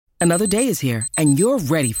Another day is here, and you're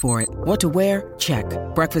ready for it. What to wear? Check.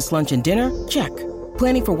 Breakfast, lunch, and dinner? Check.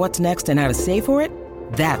 Planning for what's next and how to save for it?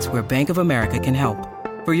 That's where Bank of America can help.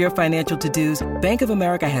 For your financial to-dos, Bank of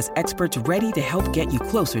America has experts ready to help get you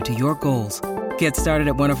closer to your goals. Get started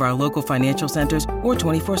at one of our local financial centers or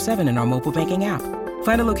 24/7 in our mobile banking app.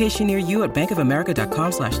 Find a location near you at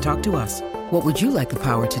bankofamerica.com/talktous. What would you like the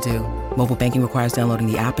power to do? Mobile banking requires downloading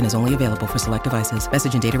the app and is only available for select devices.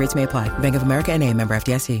 Message and data rates may apply. Bank of America N.A., member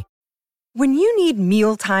FDIC. When you need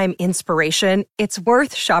mealtime inspiration, it's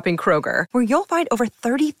worth shopping Kroger, where you'll find over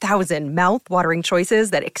 30,000 mouth-watering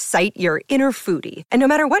choices that excite your inner foodie. And no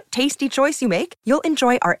matter what tasty choice you make, you'll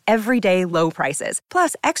enjoy our everyday low prices,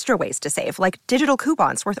 plus extra ways to save, like digital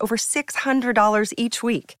coupons worth over $600 each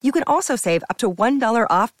week. You can also save up to $1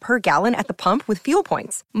 off per gallon at the pump with fuel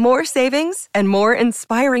points. More savings and more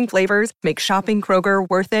inspiring flavors make shopping Kroger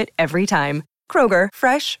worth it every time. Kroger,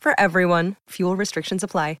 fresh for everyone. Fuel restrictions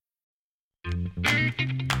apply.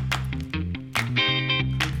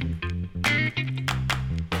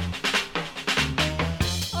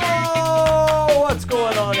 Oh, what's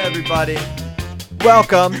going on, everybody?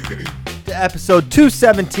 Welcome to episode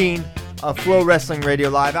 217 of Flow Wrestling Radio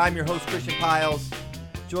Live. I'm your host, Christian Piles,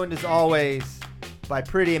 joined as always by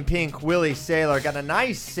Pretty in Pink Willie Saylor. Got a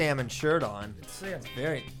nice salmon shirt on. It's salmon.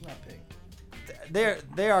 Very. Not pink. They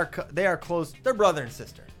are close. They're brother and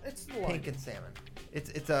sister. It's the Pink and salmon.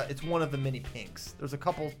 It's one of the many pinks. There's a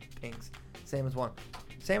couple pinks. Salmon's one.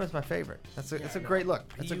 Salmon's my favorite. It's a great look.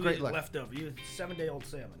 It's a great look. Leftover. You 7-day-old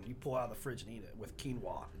salmon. You pull out of the fridge and eat it with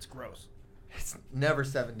quinoa. It's gross. It's never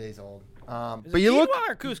 7 days old. Is But it you quinoa look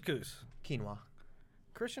or couscous? quinoa.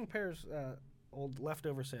 Christian pairs old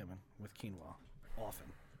leftover salmon with quinoa often.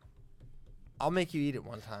 I'll make you eat it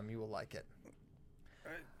one time. You will like it.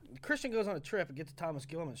 Christian goes on a trip and gets a Thomas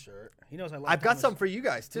Gilman shirt. He knows I love. I've got some for you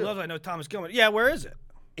guys He too. loves I know Thomas Gilman. Yeah, where is it?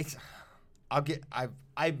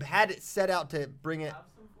 I've had it set out to bring it.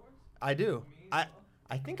 I do. I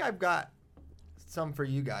think I've got some for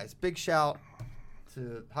you guys. Big shout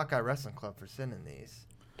to Hawkeye Wrestling Club for sending these.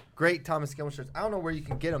 Great Thomas Gilman shirts. I don't know where you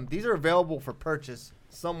can get them. These are available for purchase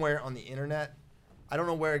somewhere on the internet. I don't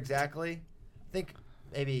know where exactly. I think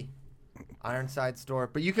maybe Ironside store.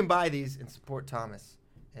 But you can buy these and support Thomas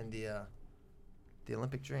and the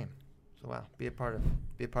Olympic Dream. So wow, be a part of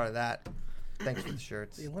that. Thanks for the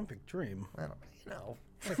shirts. The Olympic Dream. I don't, you know.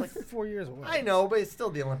 It's like 4 years away. I know, but it's still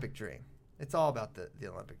the Olympic Dream. It's all about the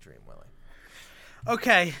Olympic Dream, Willie.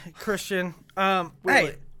 Okay, Christian. Willie,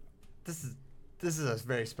 Hey, this is a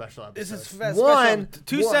very special episode. this is special.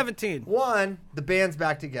 217. One, the band's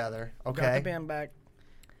back together. Okay. Got the band back.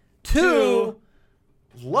 Two,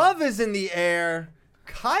 love is in the air.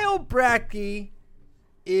 Kyle Brackey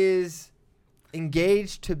is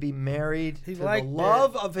engaged to be married to the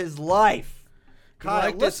love of his life.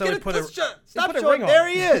 Kyle, let's get it. Stop showing. There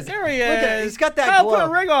he is. There he Look at it. is. He's got that Kyle glow. put a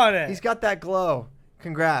ring on it. He's got that glow.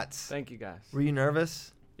 Congrats. Thank you, guys. Were you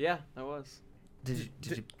nervous? Yeah, I was. Did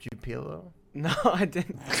you peel a little? No, I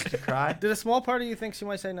didn't. Did you cry? Did a small part of you think she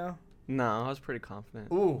might say no? No, I was pretty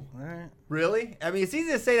confident. Ooh. All right. Really? I mean, it's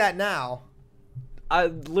easy to say that now.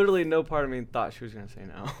 Literally no part of me thought she was going to say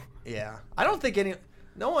no. Yeah. I don't think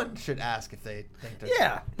no one should ask if they think they're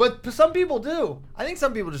Yeah. But some people do. I think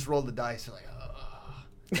some people just roll the dice. They're like,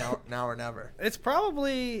 now or never. It's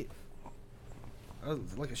probably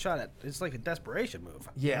like a shot at. It's like a desperation move.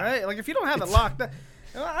 Yeah. Right? Like if you don't have it locked up,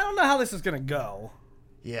 I don't know how this is gonna go.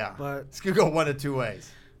 Yeah. But it's going to go one of two ways.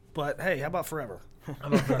 But hey, how about forever?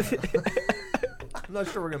 I'm not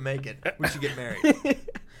sure we're going to make it. We should get married.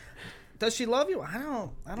 Does she love you? I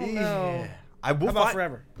don't know. How about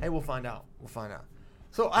forever? Hey, we'll find out.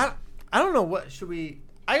 So I don't know what should we.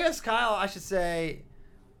 I guess Kyle, I should say.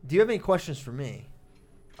 Do you have any questions for me?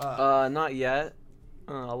 Not yet.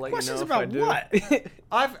 I'll let Questions you know if I about do. what?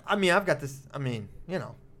 I've got this. I mean,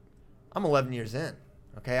 I'm 11 years in.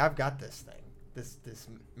 Okay, I've got this thing, this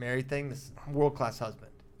married thing, this world class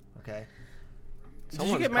husband. Okay. Did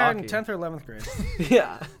you get married in 10th or 11th grade?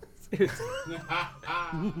 Yeah.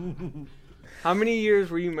 How many years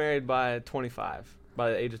were you married by 25? By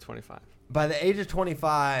the age of 25? By the age of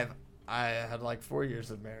 25, I had like 4 years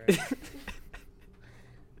of marriage.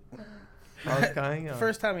 I was kind of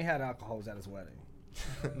First time he had alcohol was at his wedding.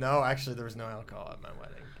 No, actually, there was no alcohol at my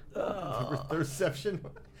wedding.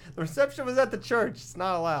 The reception was at the church. It's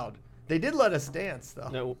not allowed. They did let us dance, though.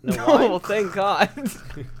 No wine? Well, thank God.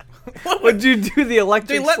 Would you do the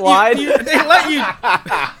electric They slide? They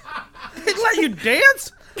let you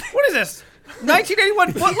dance? What is this?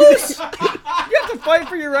 1981 Footloose? You have to fight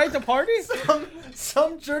for your right to party?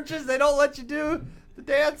 Some churches, they don't let you do the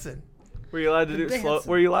dancing. Were you allowed to do slow?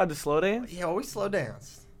 Were you allowed to slow dance? Yeah, we slow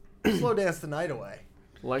dance. Slow dance the night away.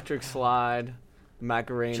 Electric slide,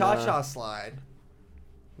 Macarena. Cha-cha slide.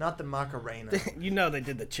 Not the Macarena. You know they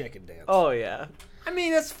did the chicken dance. Oh yeah. I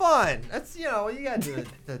mean, it's fun. That's, you gotta do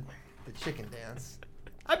the chicken dance.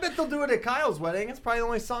 I bet they'll do it at Kyle's wedding. It's probably the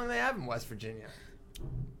only song they have in West Virginia.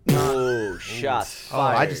 Oh, shots Oh,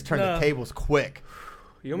 fired. I just turned the tables quick.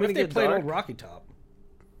 You want What me if to they get played dark? Old Rocky Top?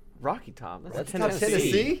 Rocky Top. That's That's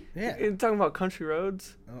Tennessee. Yeah. You're talking about country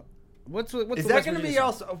roads? What's Is the that West going to Virginia be song?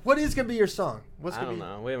 also? What is going to be your song? What's I going don't to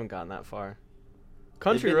be? know. We haven't gotten that far. They've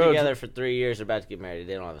Country been roads. together for 3 years. They're about to get married.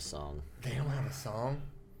 They don't have a song. They don't have a song.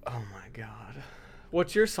 Oh my god.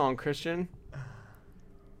 What's your song, Christian?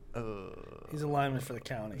 He's a lineman for the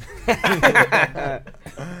county.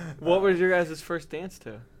 What was your guys' first dance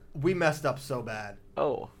to? We messed up so bad.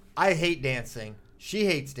 Oh. I hate dancing. She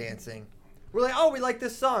hates dancing. We're like, oh, we like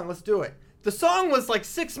this song. Let's do it. The song was like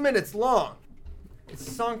 6 minutes long. It's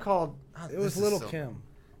a song called. Oh, It was Little Kim.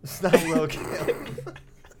 It's not Lil Kim.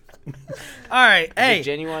 All right, Hey. hey,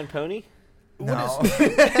 Genuine Pony? No.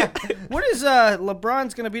 what is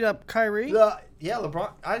LeBron's gonna beat up Kyrie? Yeah,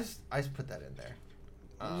 LeBron. I just put that in there.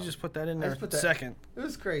 You just put that in I there. just put that- Second. It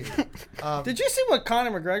was crazy. Did you see what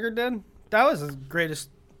Conor McGregor did? That was the greatest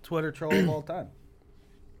Twitter troll of all time.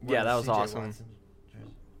 Yeah, that was CJ awesome. Watson.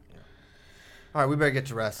 Yeah. All right, we better get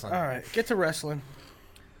to wrestling. All right, get to wrestling.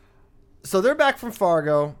 So they're back from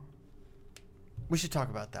Fargo. We should talk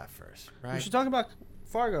about that first, right? We should talk about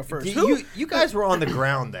Fargo first. You guys were on the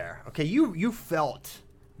ground there. Okay, you felt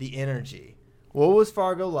the energy. What was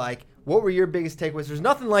Fargo like? What were your biggest takeaways? There's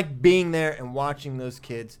nothing like being there and watching those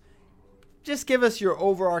kids. Just give us your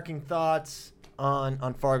overarching thoughts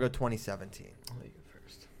on Fargo 2017.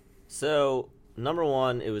 So, number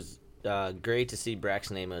one, it was great to see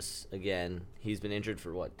Braxton Amos again. He's been injured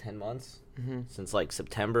for, 10 months? Mm-hmm. Since,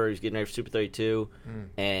 September. He's getting ready for Super 32.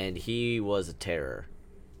 And he was a terror.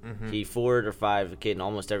 He 4'd or 5'd a kid in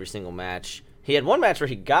almost every single match. He had one match where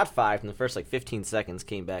he got 5 in the first, 15 seconds,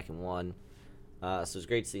 came back and won. So it was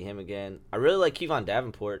great to see him again. I really like Kevon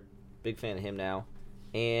Davenport. Big fan of him now.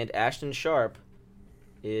 And Ashton Sharp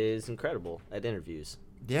is incredible at interviews.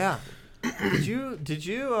 Yeah. Did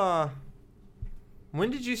you when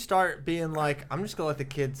did you start being like, I'm just gonna let the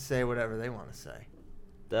kids say whatever they want to say?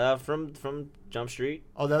 From Jump Street.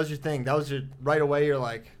 Oh, that was your thing. That was your right away. You're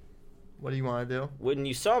like, what do you want to do? When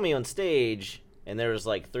you saw me on stage and there was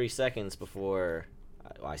 3 seconds before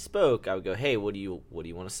I spoke, I would go, "Hey, what do you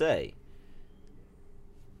want to say?"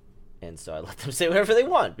 And so I let them say whatever they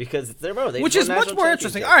want because it's their moment. Which is much more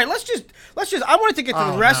interesting. All right, let's just. I wanted to get to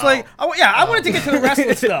the Oh, wrestling. no. I wanted to get to the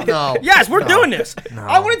wrestling stuff. No. Yes, we're No. doing this. No.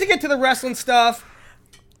 I wanted to get to the wrestling stuff,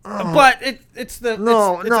 but it's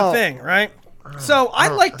a thing, right? So I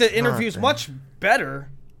like the interviews much better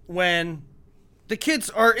when the kids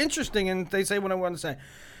are interesting and they say what I want to say.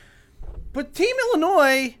 But Team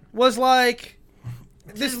Illinois was like.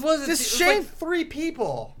 This It was Shane. like 3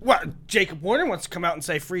 people What Jacob Warner wants to come out and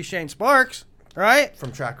say free Shane Sparks, right?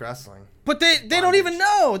 from track wrestling. But they don't even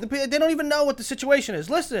know. They don't even know what the situation is.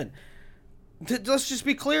 Listen, let's just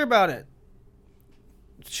be clear about it.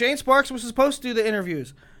 Shane Sparks was supposed to do the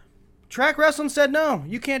interviews. Track Wrestling said no.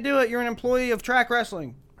 You can't do it. You're an employee of Track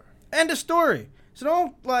Wrestling. End of story. So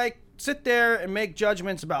don't sit there and make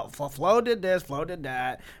judgments about Flo did this, Flo did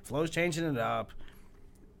that, Flo's changing it up.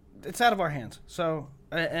 It's out of our hands. So,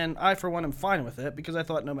 and I for one am fine with it because I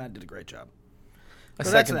thought Nomad did a great job. I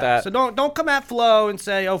So that's second that. So don't come at Flo and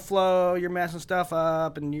say, "Oh, Flo, you're messing stuff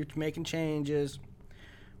up and you're making changes."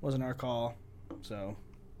 Wasn't our call. So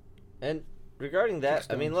And regarding that,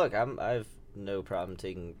 I mean, look, I've no problem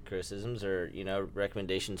taking criticisms or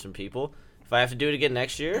recommendations from people. If I have to do it again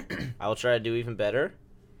next year, I will try to do even better.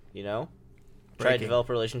 Try to Breaking. develop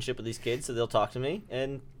a relationship with these kids so they'll talk to me,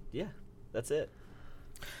 and yeah, that's it.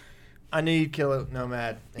 I knew you'd kill it,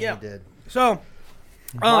 Nomad, and Yeah. you did. so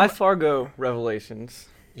My Fargo revelations.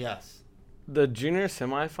 Yes. The junior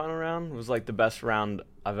semifinal round was the best round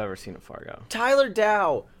I've ever seen at Fargo. Tyler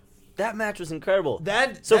Dow, that match was incredible.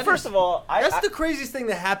 That First of all, that's the craziest thing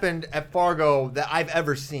that happened at Fargo that I've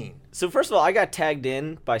ever seen. So first of all, I got tagged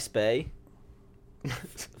in by Spay,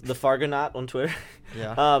 the Fargonaut on Twitter.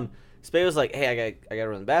 Yeah. Spay was like, "Hey, I got to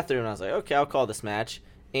run the bathroom," and I was like, "Okay, I'll call this match."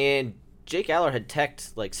 And Jake Aller had teched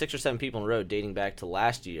 6 or 7 people in a row dating back to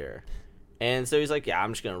last year, and so he's like, "Yeah,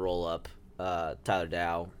 I'm just gonna roll up Tyler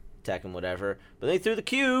Dow, tech him, whatever." But they threw the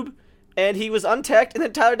cube, and he was unteched, and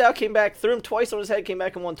then Tyler Dow came back, threw him twice on his head, came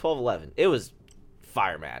back and won 12-11. It was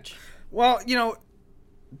fire match. well,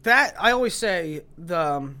 that I always say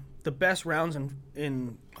the best rounds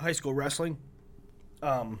in high school wrestling,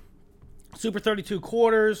 Super 32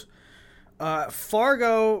 quarters.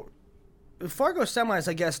 Fargo Fargo semis,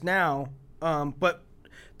 I guess now, but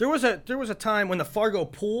there was a time when the Fargo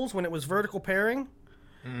pools, when it was vertical pairing,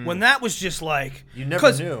 when that was just like You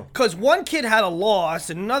never knew. because one kid had a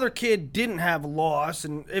loss and another kid didn't have a loss,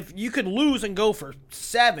 and if you could lose and go for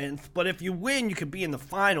 7th, but if you win, you could be in the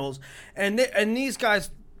finals, and these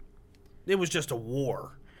guys, it was just a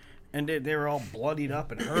war, and they were all bloodied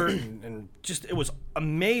up and hurt, and just it was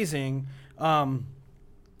amazing.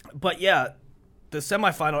 But yeah, the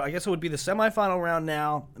semifinal, I guess it would be the semifinal round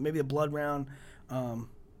now, maybe a blood round.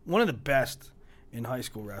 One of the best in high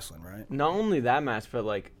school wrestling, right? Not only that match, but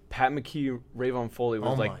like Pat McKee, Rayvon Foley was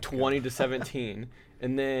Oh my like 20-17,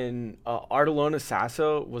 and then Artelona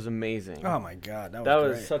Sasso was amazing. Oh my God, that that was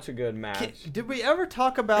was great. such a good match. Did we ever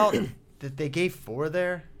talk about that they gave 4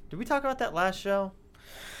 there? Did we talk about that last show?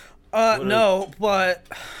 No, but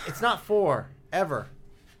It's not 4 ever.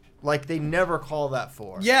 Like they never call that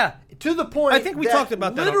 4. yeah, To the point. I think we that talked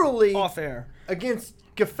about that literally off air. against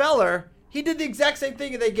Gefeller. He did the exact same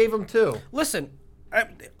thing, and they gave him 2. Listen,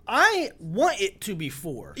 I want it to be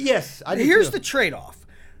 4. Yes, I do Here's too. the trade-off.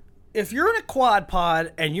 If you're in a quad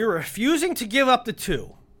pod and you're refusing to give up the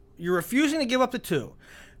 2,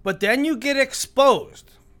 but then you get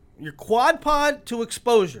exposed, your quad pod to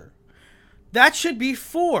exposure, that should be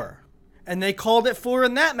 4. And they called it 4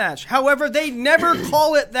 in that match. However, they never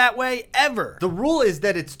call it that way ever. The rule is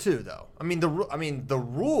that it's 2, though. I mean, the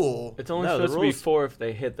rule. It's only No, the supposed to be rules- 4 if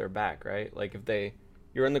they hit their back, right? Like if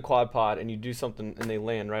you're in the quad pod and you do something and they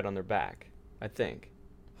land right on their back, I think.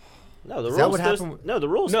 No, the Is that rule's what supposed. happened? No, the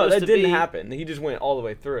rule's No, supposed that to didn't be. happen. He just went all the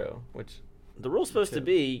way through, which The rule's supposed to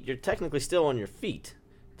be you're technically still on your feet.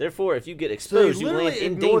 Therefore, if you get So you exposed, you land literally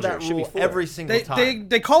in ignore danger. that It should be rule 4. every single time.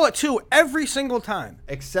 They call it 2 every single time.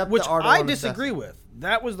 Except which the Artelona I disagree Sasso. with.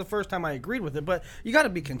 That was the first time I agreed with it, but you got to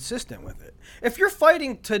be consistent with it. If you're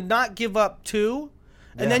fighting to not give up 2,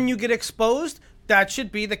 and then you get exposed, that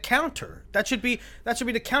should be the counter. That should be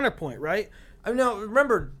the counterpoint, right? I know.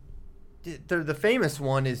 Remember, the famous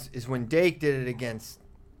one is when Dake did it against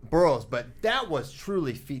Burroughs, but that was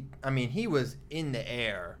truly feet. I mean, he was in the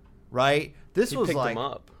air, right? This he was picked like, him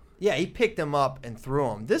up. yeah, he picked him up and threw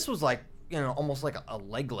him. This was like, almost like a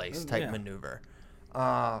leg lace type Yeah. maneuver.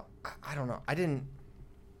 I don't know. I didn't.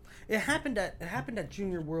 It happened at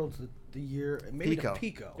Junior Worlds the year maybe Pico. to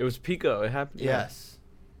Pico. It was Pico. It happened. yeah. Yes,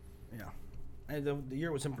 Yeah, and the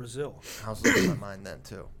year was in Brazil. I was losing my mind then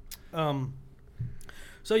too.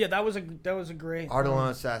 So yeah, that was a great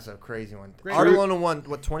Artelona Sasso, crazy one. Great. Artelona won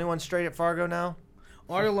 21 straight at Fargo now.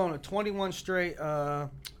 Artelona 21 straight.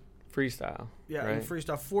 Freestyle. Yeah, right? in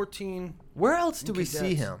freestyle 14. Where else do we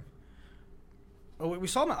see Cadets. him? Oh, we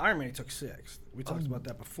saw him at Ironman. He took 6th. We talked about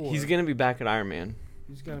that before. He's gonna be back at Iron Man.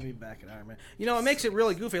 He's going to be back at Ironman. It makes it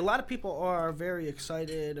really goofy. A lot of people are very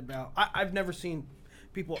excited about... I've never seen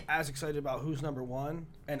people as excited about who's number 1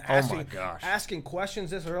 and asking questions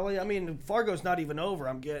this early. I mean, Fargo's not even over.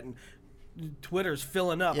 I'm getting... Twitter's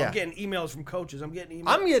filling up. Yeah. I'm getting emails from coaches. I'm getting emails.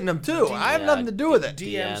 I'm getting them too. I have Yeah, nothing to do with it.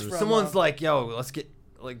 DMs from... Someone's like, "Yo, let's get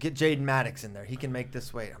Jaden Maddox in there. He can make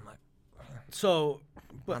this weight." I'm like, So,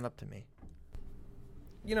 not up to me.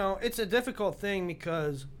 it's a difficult thing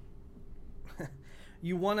because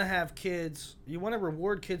you want to have kids, you want to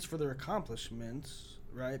reward kids for their accomplishments,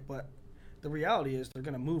 right? But the reality is they're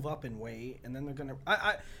going to move up in weight, and then they're going to...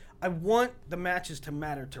 I want the matches to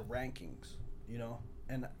matter to rankings,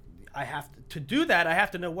 and I have to do that. I have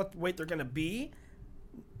to know what weight they're going to be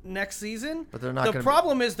next season. But they're not The gonna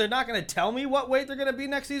problem is they're not going to tell me what weight they're going to be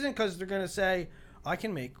next season because they're going to say, I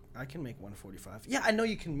can make 145. Yeah, I know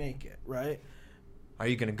you can make it, right? Are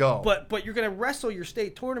you gonna go? But you're gonna wrestle your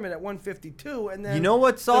state tournament at 152, and then You know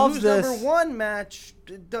what solves who's this? number 1 match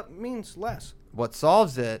means less. What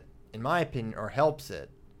solves it, in my opinion, or helps it,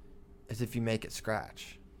 is if you make it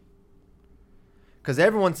scratch. Because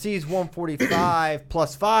everyone sees 145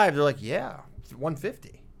 plus 5, they're like, yeah,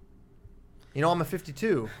 150. I'm a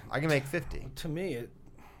 52. I can make 50. To me,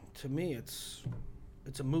 it's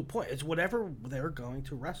a moot point. It's whatever they're going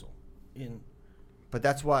to wrestle in. But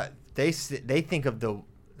that's what they think of the.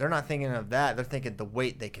 They're not thinking of that. They're thinking the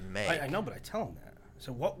weight they can make. I know, but I tell them that.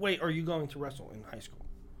 So what weight are you going to wrestle in high school,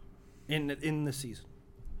 in the season?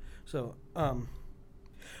 So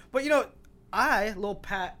but little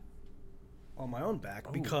pat on my own back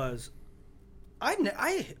because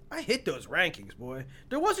I hit those rankings, boy.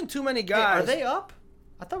 There wasn't too many Hey, guys. are they up?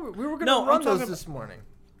 I thought we were going to No, I'm run those talking this morning.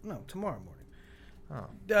 No, tomorrow morning. Oh, all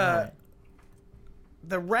right.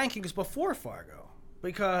 The rankings before Fargo,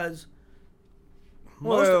 because Wait,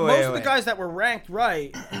 most of the wait. guys that were ranked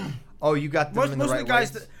right, Oh, you got them in the right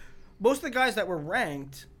weights? most of the guys that were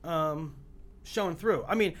ranked, showing through.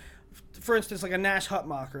 I mean, for instance, like a Nash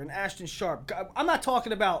Hutmacher, an Ashton Sharp. I'm not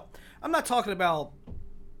talking about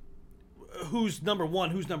who's number one,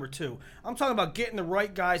 who's number two. I'm talking about getting the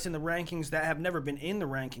right guys in the rankings that have never been in the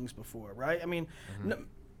rankings before, right? I mean,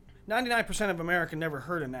 99% of America never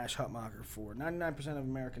heard of Nash Hutmacher before. 99% of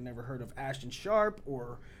America never heard of Ashton Sharp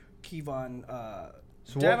or Kevon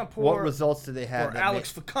Davenport. What results did they have? Or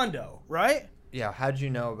Alex Facundo, right? Yeah, how'd you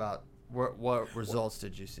know about what results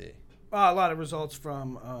did you see? A lot of results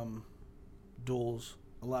from duels.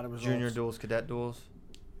 A lot of results. Junior duels, cadet duels.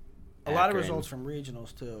 A lot of results from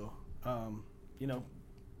regionals too.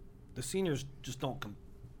 The seniors just don't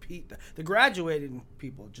compete. The graduating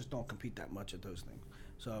people just don't compete that much at those things.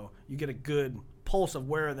 So you get a good pulse of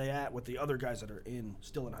where are they at with the other guys that are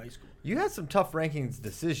still in high school. You had some tough rankings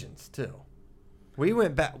decisions too. We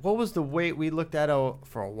went back. What was the weight we looked at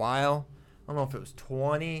for a while? I don't know if it was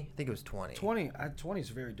 20. I think it was 20. 20 is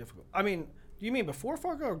very difficult. I mean, do you mean before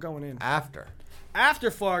Fargo or going in? After.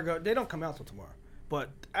 After Fargo, they don't come out till tomorrow. But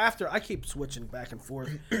after, I keep switching back and forth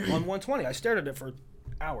on 120. I stared at it for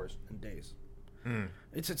hours and days.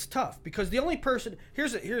 It's tough because the only person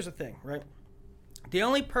here's the thing, right? The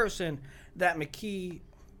only person that McKee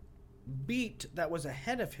beat that was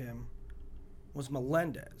ahead of him was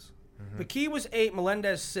Melendez. McKee was 8,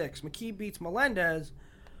 Melendez 6. McKee beats Melendez,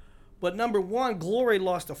 but number 1, Glory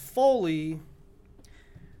lost to Foley.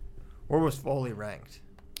 Where was Foley ranked?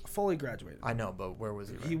 Foley graduated. I know, but where was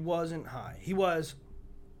he ranked? He wasn't high. He was.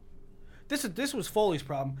 This was Foley's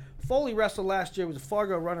problem. Foley wrestled last year, was a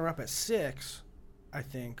Fargo runner-up at 6, I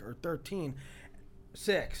think, or 13.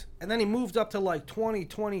 6. And then he moved up to like 20,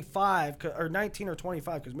 25, or 19 or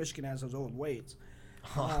 25 because Michigan has those old weights.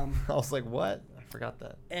 I was like, what? I forgot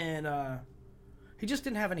that. And he just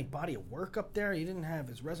didn't have any body of work up there. He didn't have,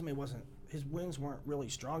 his resume wasn't, his wings weren't really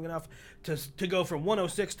strong enough to go from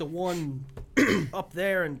 106 to 1 up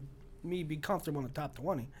there and me be comfortable in the top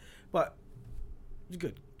 20. But he's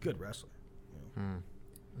a good wrestler.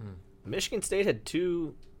 Michigan State had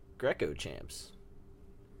 2 Greco champs.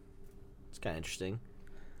 It's kind of interesting.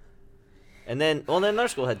 And then our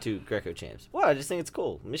school had 2 Greco champs. Well, I just think it's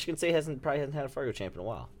cool. Michigan State probably hasn't had a Fargo champ in a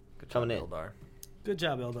while. Good coming job, in. Eldar. Good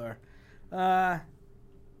job, Eldar.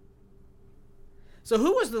 So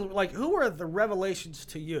who were the revelations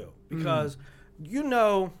to you? Because you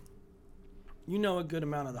know a good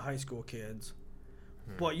amount of the high school kids,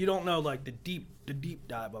 but you don't know like the deep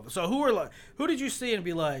dive of it. So who did you see and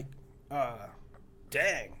be like,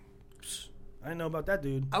 dang, I didn't know about that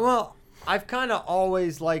dude. Well, I've kind of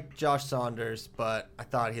always liked Josh Saunders, but I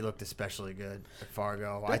thought he looked especially good at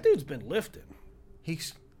Fargo. That dude's been lifting. He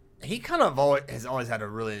kind of has always had a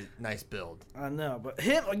really nice build. I know, but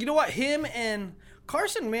you know what? Him and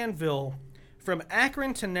Carson Manville, from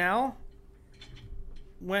Akron to now,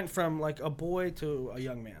 went from like a boy to a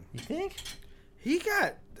young man. You think? He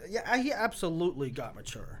absolutely got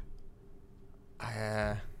mature.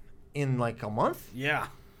 In like a month? Yeah.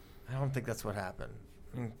 I don't think that's what happened.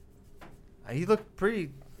 I mean, he looked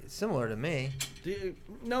pretty similar to me.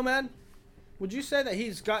 Nomad, would you say that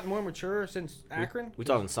he's gotten more mature since Akron? We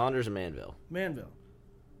talking Saunders or Manville? Manville.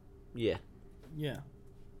 Yeah. Yeah.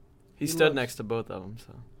 He stood next to both of them,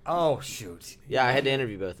 so. Oh shoot! Yeah, I had to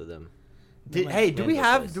interview both of them. Do we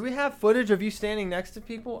have footage of you standing next to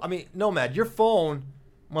people? I mean, Nomad, your phone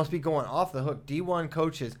must be going off the hook. D1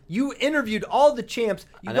 coaches, you interviewed all the champs.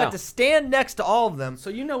 You got to stand next to all of them. So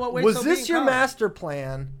you know what weight. Was this your master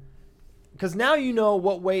plan? Because now you know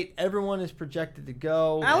what weight everyone is projected to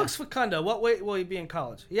go. Alex Facundo, what weight will he be in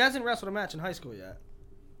college? He hasn't wrestled a match in high school yet.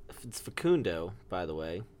 It's Facundo, by the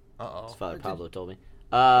way. Uh-oh. His father Pablo told me.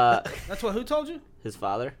 That's what? Who told you? His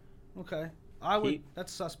father. Okay, I would.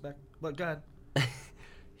 That's suspect. But go ahead.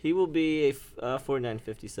 He will be a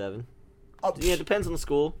 49.57. Yeah, it depends on the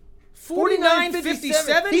school.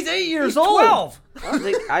 49.57. He's 8 years He's old. 12.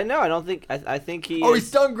 I think he. Oh,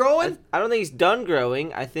 he's done growing? I don't think he's done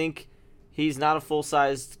growing. I think he's not a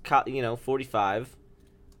full-sized, 45,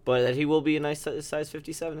 but that he will be a nice size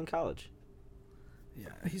 57 in college. Yeah,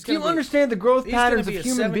 Do you understand the growth patterns of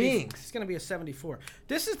human beings? He's going to be a 74.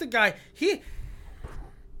 This is the guy.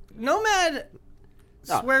 Nomad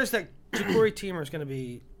swears that Jabari Teamer is going to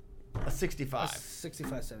be a 65.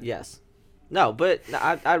 65, 70. Yes. No, but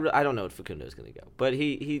I don't know what Facundo is going to go. But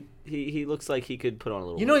he looks like he could put on a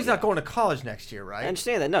little. You know he's not going to college next year, right? I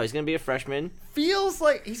understand that. No, he's going to be a freshman. Feels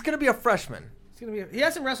like he's going to be a freshman. He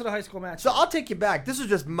hasn't wrestled a high school match. So I'll take you back. This was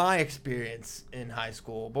just my experience in high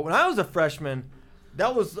school. But when I was a freshman,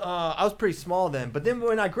 that was I was pretty small then. But then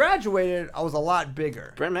when I graduated, I was a lot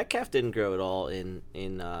bigger. Brent Metcalf didn't grow at all in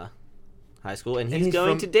high school, and he's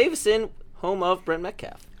going to Davison, home of Brent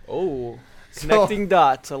Metcalf. Oh. Connecting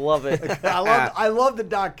dots. I love it. I love the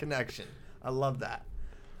dot connection. I love that.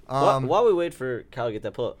 While we wait for Kyle to get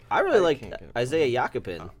that pull up, I really like can't get it. Isaiah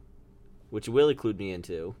Jakobin, which Willie clued me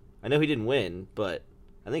into. I know he didn't win, but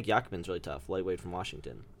I think Jakobin's really tough, lightweight from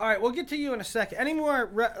Washington. All right, we'll get to you in a second. Any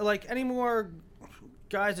more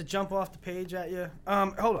guys that jump off the page at you?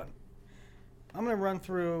 Hold on. I'm gonna run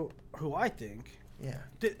through who I think. Yeah.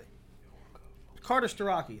 Carter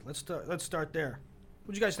Starocki. Let's start there.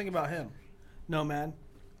 What'd you guys think about him? No, man.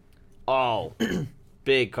 Oh,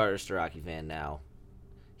 big Carter Starocki fan now.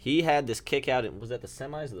 He had this kick out. Was that the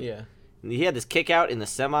semis? Yeah. He had this kick out in the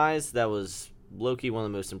semis that was low-key one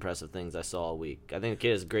of the most impressive things I saw all week. I think the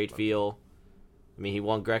kid has great feel. I mean, he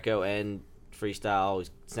won Greco and freestyle. He's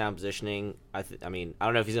sound positioning. I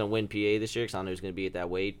don't know if he's going to win PA this year because I don't know who's going to be at that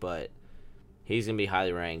weight, but he's going to be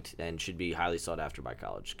highly ranked and should be highly sought after by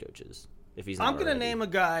college coaches. If he's not I'm going to already. name a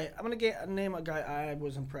guy. I'm going to name a guy I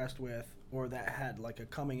was impressed with or that had like a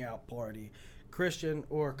coming out party. Christian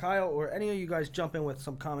or Kyle or any of you guys jump in with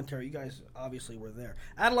some commentary. You guys obviously were there.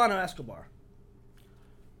 Adelano Escobar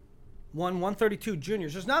won 132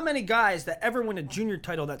 juniors. There's not many guys that ever win a junior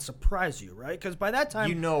title that surprise you, right? Because by that time,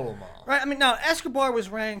 You know them all. right? I mean, now Escobar was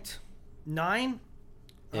ranked 9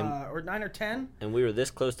 or 9 or 10. And we were this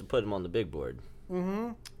close to put him on the big board.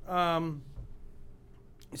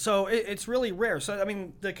 So it's really rare. So I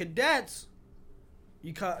mean, the cadets,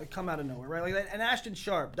 you come out of nowhere, right? Like that, and Ashton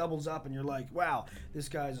Sharp doubles up, and you're like, wow, this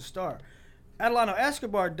guy's a star. Adelano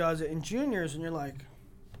Escobar does it in juniors, and you're like,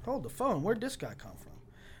 hold the phone, where'd this guy come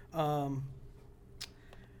from?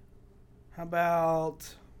 How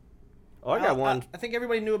about? Oh, I got one. I think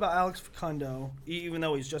everybody knew about Alex Facundo, even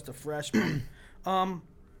though he's just a freshman.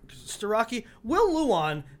 Starocki, Will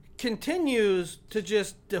Luan continues to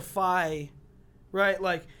just defy, right?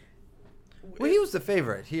 Like, Well, he was the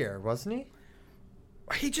favorite here, wasn't he?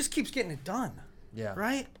 he just keeps getting it done, Yeah.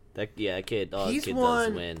 right? That kid. He's Kid one-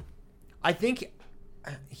 does win. I think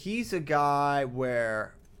he's a guy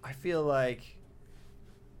where I feel like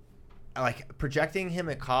projecting him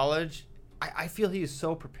at college, I feel he is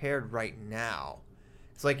so prepared right now.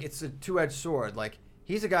 It's like it's a two-edged sword. Like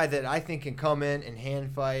he's a guy that I think can come in and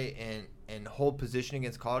hand fight and hold position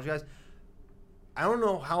against college guys. I don't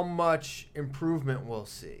know how much improvement we'll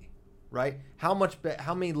see, right? How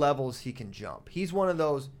many levels he can jump. He's one of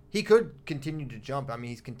those. He could continue to jump. I mean,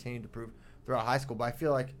 he's continued to prove throughout high school. But I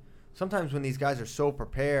feel like sometimes when these guys are so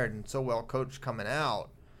prepared and so well coached coming out,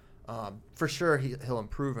 for sure he'll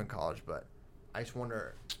improve in college. But I just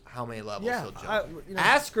wonder how many levels he'll jump.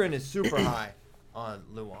 Askren is super high on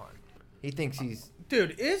Luan. He thinks he's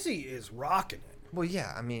Dude, Izzy is rocking it. well.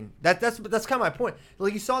 Yeah, I mean that's kind of my point.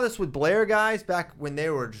 Like you saw this with Blair guys back when they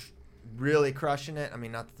were just really crushing it. I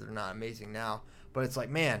mean, not that they're not amazing now, but it's like,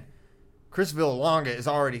 man, Chris Villalonga is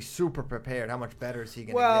already super prepared. How much better is he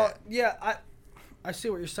going to Well, get? yeah, I see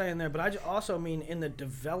what you're saying there, but I also mean in the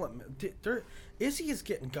development, Izzy is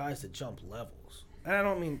getting guys that jump levels, and I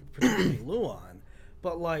don't mean particularly Luan,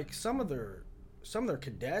 but like some of their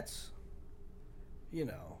cadets, you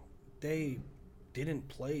know, they didn't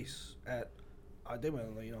place at they went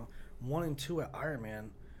 1 and 2 at Ironman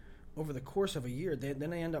over the course of a year. Then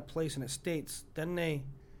they end up placing at states. Then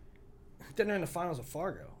they're in the finals of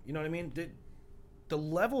Fargo. You know what I mean? The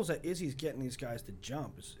levels that Izzy's getting these guys to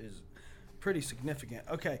jump is pretty significant.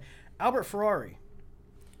 Okay, Albert Ferrari.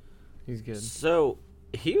 He's good. So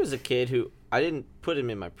he was a kid who I didn't put him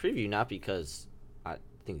in my preview, not because I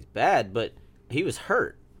think he's bad, but he was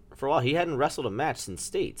hurt for a while. He hadn't wrestled a match since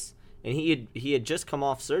states, and he had just come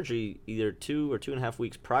off surgery either 2 or 2.5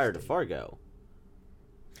 weeks prior to Fargo.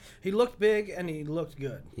 He looked big and he looked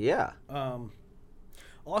good. Yeah.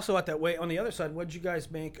 Also at that weight, on the other side, what did you guys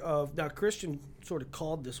make of... Now, Christian sort of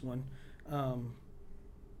called this one.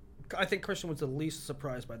 I think Christian was the least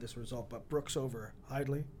surprised by this result, but Brooks over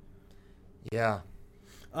Hidley. Yeah.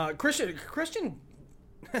 Christian,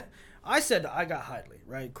 I said I got Hidley,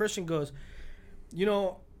 right? Christian goes,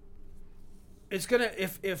 it's going to...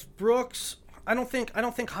 If Brooks... I don't think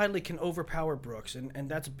Hidley can overpower Brooks, and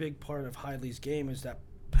that's a big part of Hidley's game is that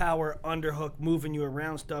power, underhook, moving you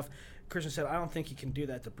around stuff. Christian said, I don't think he can do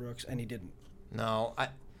that to Brooks, and he didn't. No,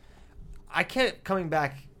 I kept coming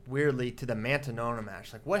back weirdly to the Mantanona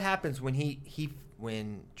match. Like, what happens when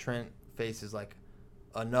when Trent faces like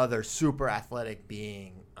another super athletic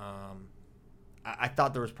being? I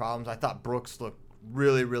thought there was problems. I thought Brooks looked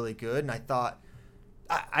really, really good, and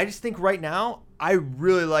I just think right now I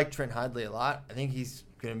really like Trent Hidley a lot. I think he's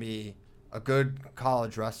going to be a good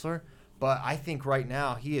college wrestler, but I think right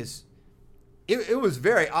now he is. It was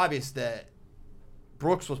very obvious that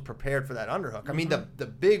Brooks was prepared for that underhook. I mean, the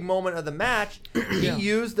big moment of the match, he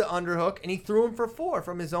used the underhook and he threw him for 4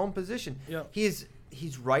 from his own position. Yeah. He's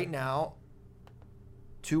right now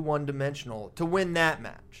too one-dimensional to win that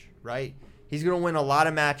match, right? He's going to win a lot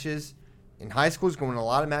of matches in high school. He's going to win a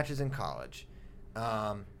lot of matches in college.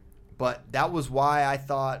 But that was why I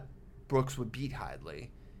thought Brooks would beat Hidley.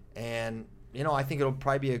 And, I think it'll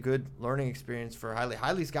probably be a good learning experience for Hidley.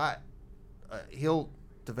 Hidley's got he'll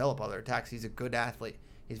develop other attacks. He's a good athlete.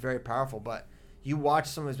 He's very powerful. But you watch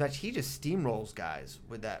some of his matches, he just steamrolls guys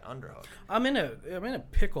with that underhook. I'm in a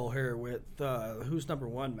pickle here with who's number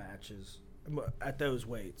 1 matches at those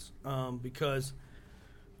weights because,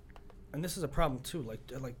 and this is a problem too.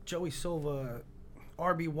 Like Joey Silva,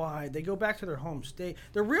 RBY, they go back to their home state.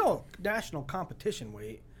 Their real national competition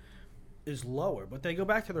weight is lower, but they go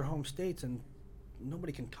back to their home states and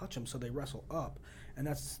nobody can touch them, so they wrestle up. And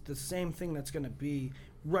that's the same thing that's going to be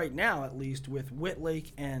right now, at least with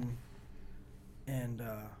Whitlake and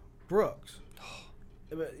Brooks.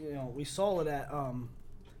 But, we saw it at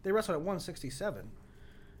they wrestled at 167.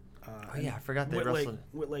 I forgot they wrestled.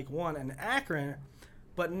 Whitlake won and Akron,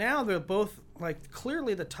 but now they're both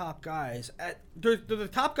clearly the top guys they're the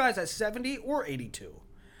top guys at 70 or 82.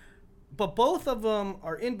 But both of them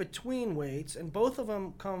are in between weights, and both of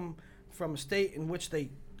them come from a state in which they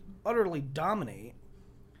utterly dominate.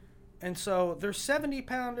 And so they're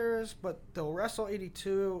 70-pounders, but they'll wrestle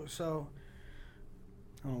 82. So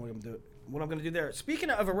I don't know what I'm going to do there. Speaking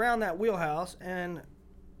of around that wheelhouse and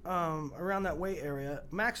around that weight area,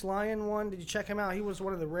 Max Lyon won. Did you check him out? He was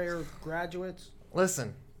one of the rare graduates.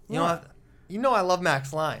 Listen, you know I love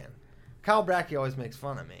Max Lyon. Kyle Brackey always makes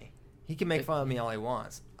fun of me. He can make fun of me all he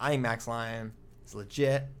wants. I think Max Lyon is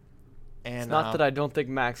legit. And it's not that I don't think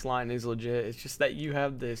Max Lyon is legit. It's just that you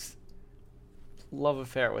have this love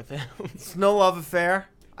affair with him. It's no love affair.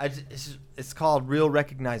 It's called Real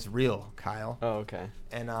Recognize Real, Kyle. Oh, okay.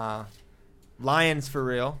 And Lyon's for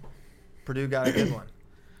real. Purdue got a good one.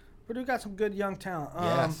 Purdue got some good young talent.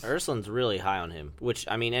 Yes. Ursulin's really high on him, which,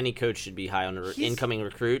 I mean, any coach should be high on an incoming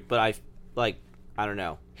recruit, but I don't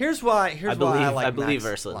know. Here's why I believe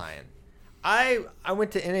Max Ursulin. Lyon. I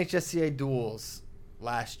went to NHSCA duels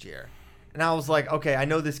last year, and I was like, okay, I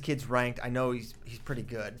know this kid's ranked. I know he's pretty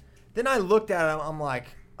good. Then I looked at him. I'm like,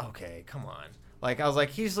 okay, come on. I was like,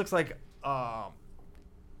 he just looks like. I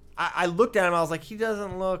looked at him. I was like, he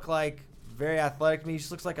doesn't look like very athletic to me. He just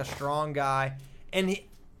looks like a strong guy, and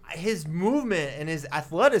his movement and his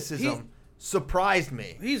athleticism surprised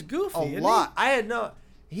me. He's goofy. A lot. I had no.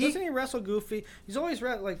 Doesn't he wrestle goofy? He's always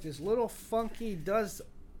this little funky, does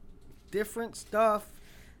different stuff.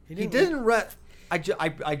 He didn't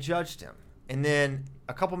I judged him, and then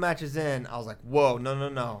a couple matches in, I was like, "Whoa,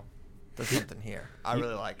 no, there's something here." I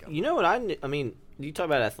really like him. You know what I mean? You talk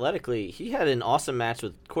about athletically. He had an awesome match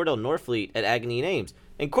with Cordell Norfleet at Agony and Ames,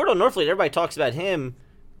 and Cordell Norfleet, everybody talks about him.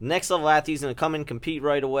 Next level athlete, he's gonna come and compete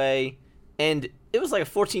right away, and it was like a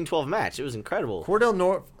 14-12 match. It was incredible.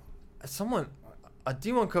 A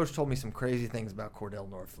D1 coach told me some crazy things about Cordell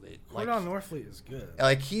Norfleet. Cordell Norfleet is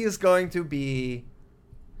good. He is going to be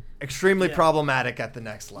extremely problematic at the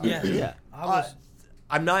next level. Yeah.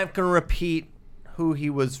 I'm not going to repeat who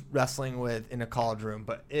he was wrestling with in a college room,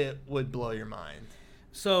 but it would blow your mind.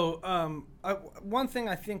 So one thing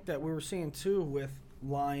I think that we were seeing too with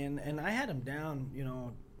Lyon, and I had him down,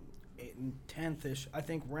 10th-ish, I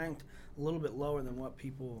think ranked a little bit lower than what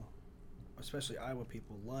people, especially Iowa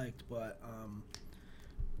people, liked, but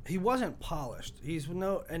he wasn't polished.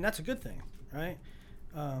 And that's a good thing, right?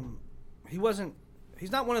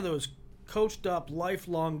 He's not one of those coached up,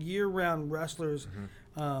 lifelong, year-round wrestlers.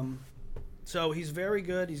 Mm-hmm. So he's very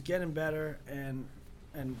good. He's getting better, and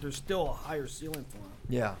there's still a higher ceiling for him.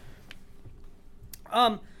 Yeah.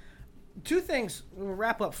 Two things. We'll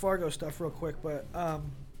wrap up Fargo stuff real quick, but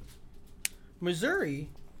Missouri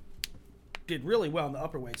did really well in the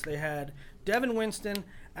upper weights. They had Devin Winston,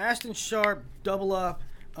 Ashton Sharp, double up.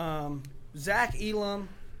 Zach Elam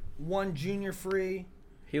won junior free.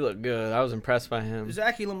 He looked good. I was impressed by him.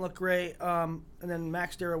 Zach Elam looked great. And then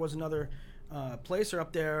Max Darrow was another placer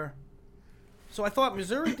up there. So I thought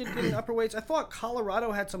Missouri did good in upper weights. I thought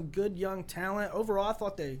Colorado had some good young talent. Overall, I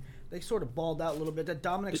thought they sort of balled out a little bit. That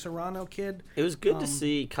Dominic Serrano kid. It was good to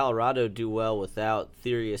see Colorado do well without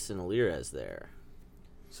Therius and Alirez there.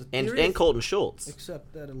 So and Colton Schultz.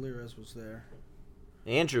 Except that Alirez was there.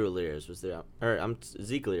 Andrew Alirez was there.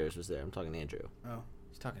 Zeke Alirez was there. I'm talking Andrew. Oh.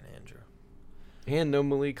 He's talking to Andrew. And no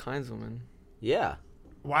Malik Heinzelman. Yeah.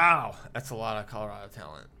 Wow. That's a lot of Colorado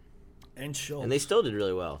talent. And Schultz. And they still did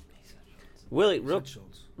really well. Willie,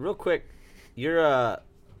 real quick, you're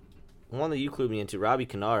one that you clued me into, Robbie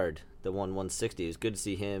Kennard. that won 160. It was good to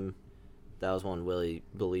see him. That was one Willie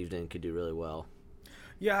believed in, could do really well.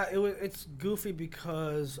 Yeah, it's goofy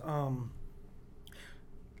because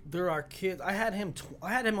there are kids. I had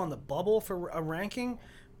him on the bubble for a ranking,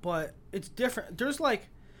 but it's different. There's like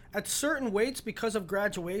at certain weights, because of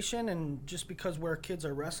graduation and just because where kids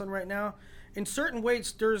are wrestling right now, in certain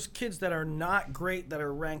weights there's kids that are not great that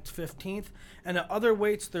are ranked 15th, and at other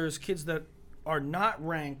weights there's kids that are not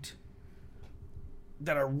ranked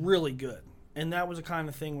that are really good. And that was the kind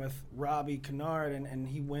of thing with Robbie Kennard, and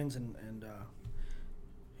he wins, and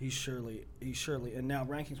he's surely, and now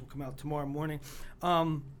rankings will come out tomorrow morning.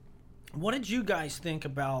 What did you guys think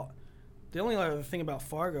about? The only other thing about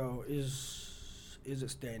Fargo is it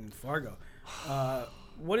staying in Fargo?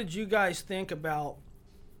 What did you guys think about?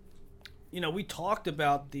 We talked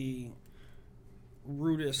about the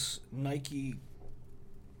Rudis Nike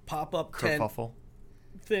pop-up tent Kerfuffle.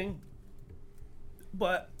 thing,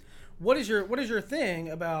 but what is your thing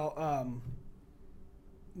about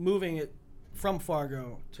moving it from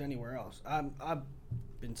Fargo to anywhere else? I've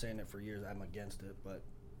been saying it for years. I'm against it, but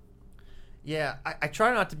Yeah, I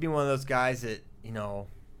try not to be one of those guys that,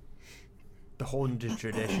 the holding to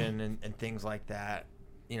tradition and things like that,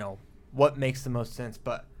 what makes the most sense.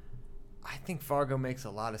 But I think Fargo makes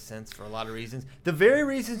a lot of sense for a lot of reasons. The very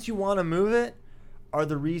reasons you want to move it are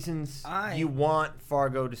the reasons you want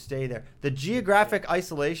Fargo to stay there. The geographic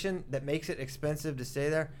isolation that makes it expensive to stay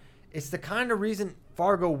there, it's the kind of reason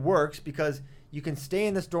Fargo works, because you can stay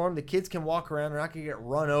in this dorm. The kids can walk around. They're not going to get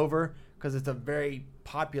run over because it's a very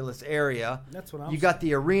populous area. That's what I'm You got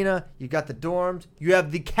the arena. You got the dorms. You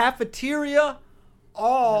have the cafeteria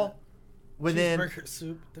all within. Cheeseburger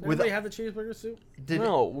soup. Did everybody have the cheeseburger soup?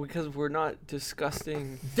 No, because we're not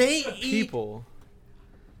disgusting They people.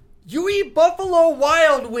 You eat Buffalo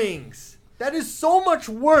Wild Wings. That is so much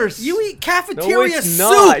worse. You eat No, cafeteria it's soup.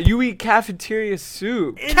 not. You eat cafeteria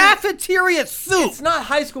soup. Cafeteria soup. It's not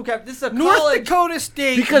high school cap. This is a North college. Dakota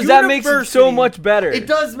State Because that makes it so University. much better. It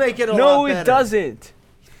does make it a lot No, better. it doesn't.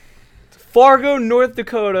 Fargo, North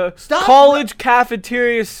Dakota, Stop. college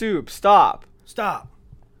cafeteria soup. Stop. Stop.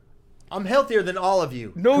 I'm healthier than all of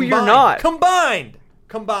you. No, you're not. Combined.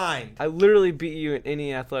 I literally beat you in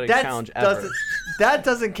any athletic challenge ever. That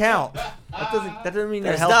doesn't count. That doesn't mean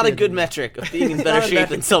you're That's healthier not a than good me. metric of being in It's better not a shape metric.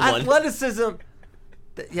 than someone. Athleticism.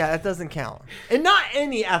 That doesn't count. And not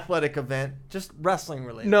any athletic event, just wrestling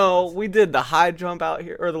related. No, we did the high jump out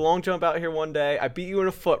here, or the long jump out here one day. I beat you in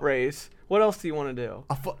a foot race. What else do you want to do?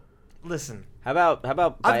 Listen. How about I've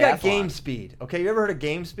got biathlon? game speed. Okay, you ever heard of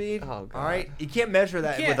game speed? Oh, God. All right, you can't measure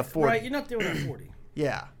that with a 40. Right, you're not doing a 40.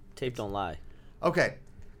 Yeah. Tape don't lie. Okay,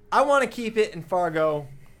 I want to keep it in Fargo.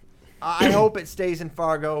 I hope it stays in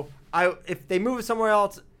Fargo. If they move it somewhere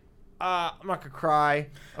else, I'm not gonna cry.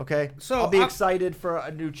 Okay, So I'll be I'm- excited for a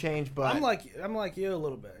new change. But I'm like you a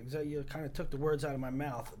little bit. Exactly, you kind of took the words out of my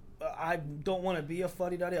mouth. I don't want to be a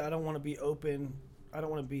fuddy-duddy. I don't want to be open. I don't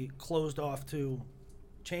want to be closed off to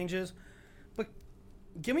changes. But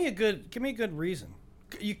give me a good reason.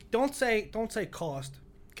 You don't say cost.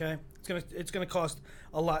 Okay, it's gonna cost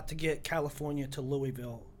a lot to get California to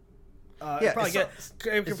Louisville. yeah, probably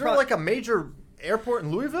is there like a major airport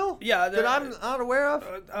in Louisville? Yeah, that I'm not aware of.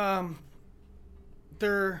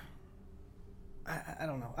 I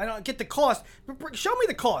don't know. I don't get the cost. Show me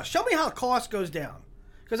the cost. Show me how cost goes down,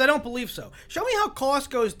 because I don't believe so. Show me how cost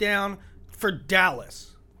goes down for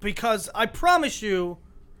Dallas, because I promise you,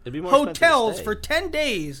 It'd be more expensive to hotels stay. for 10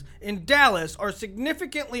 days in Dallas are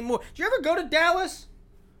significantly more. Did you ever go to Dallas?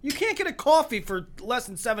 You can't get a coffee for less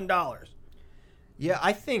than $7. Yeah,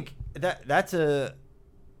 I think that's the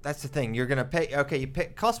thing. You're gonna pay. Okay,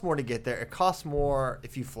 it costs more to get there. It costs more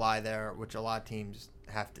if you fly there, which a lot of teams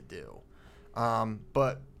have to do.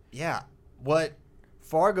 But yeah, what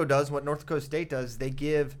Fargo does, what North Dakota State does, they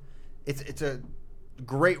give. It's a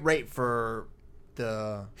great rate for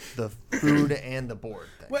the food and the board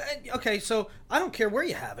thing. Well, okay, so I don't care where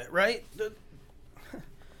you have it, right?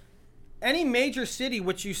 Any major city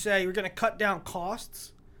which you say you're going to cut down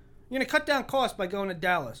costs, you're going to cut down costs by going to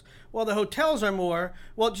Dallas. Well, the hotels are more.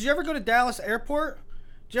 Well, did you ever go to Dallas Airport?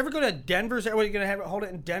 Did you ever go to Denver's Airport? You're going to hold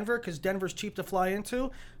it in Denver because Denver's cheap to fly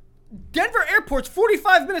into? Denver Airport's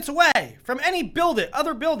 45 minutes away from any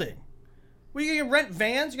other building. Well, you're going to rent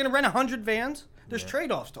vans? You're going to rent 100 vans? There's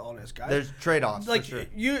trade-offs to all this, guys. There's trade-offs, like for sure.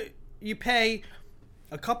 you pay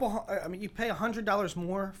you pay $100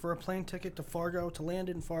 more for a plane ticket to Fargo, to land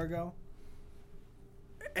in Fargo,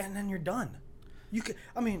 and then you're done. You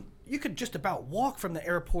could just about walk from the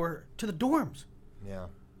airport to the dorms. Yeah.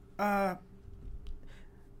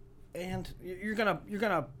 And you're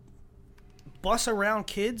gonna bus around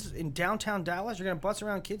kids in downtown Dallas? You're gonna bus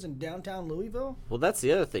around kids in downtown Louisville? Well, that's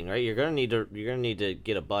the other thing, right? You're gonna need to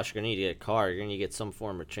get a bus. You're gonna need to get a car. You're gonna need to get some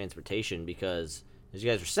form of transportation because, as you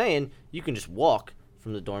guys were saying, you can just walk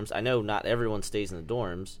from the dorms. I know not everyone stays in the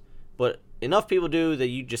dorms, but enough people do that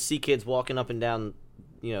you just see kids walking up and down,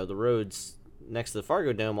 the roads next to the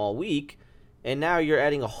Fargo Dome all week, and now you're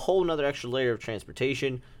adding a whole nother extra layer of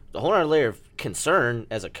transportation, a whole other layer of concern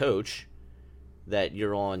as a coach that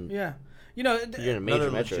you're on. Yeah. You're in a major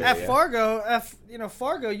metro At area.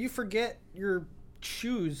 Fargo, you forget your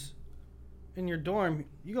shoes in your dorm.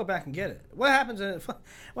 You go back and get it. What happens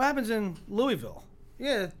in Louisville?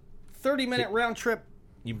 Yeah, 30-minute round trip.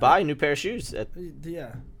 You buy a new pair of shoes.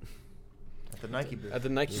 Yeah. At the Nike booth. At the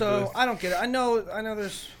Nike So booth. I don't get it. I know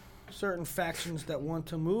there's certain factions that want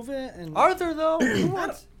to move it, and Are there though? Who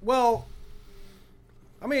wants? well,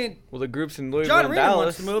 I mean, Well, the groups in Louisville John and Reed Dallas.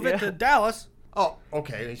 wants to move it yeah. to Dallas. Oh,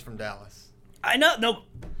 okay. He's from Dallas. I know. No,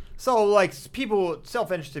 So, like, people,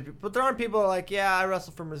 self-interested people, but there aren't people like, yeah, I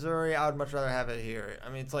wrestle from Missouri. I would much rather have it here. I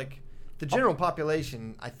mean, it's like the general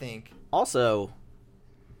population, I think. Also,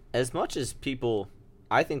 as much as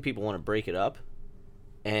I think people want to break it up,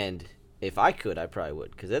 and if I could, I probably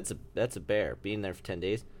would, because that's a bear being there for 10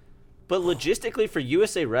 days. But logistically, for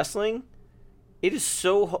USA Wrestling, it is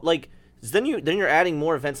so like. Then you're adding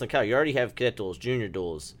more events in Cal. You already have cadet duels, junior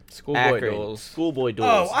duels, Schoolboy Akron, duels. schoolboy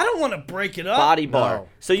duels. I don't want to break it up. Body bar. No.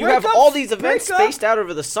 So you Break have up- all these events break up. spaced out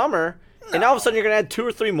over the summer, and all of a sudden you're gonna add 2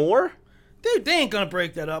 or 3 more. Dude, they ain't gonna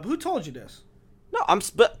break that up. Who told you this? No,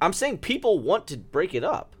 I'm saying people want to break it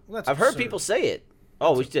up. Well, that's I've heard absurd. people say it.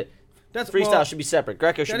 Oh, we should. That's Freestyle well, should be separate.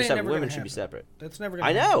 Greco should that be ain't separate. never Women gonna should be happen. separate. That's never gonna.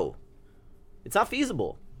 I happen. know. It's not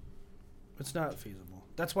feasible. It's not feasible.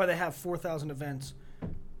 That's why they have 4,000 events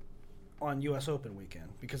on U.S. Open weekend,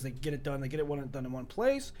 because they get it done. They get it done in one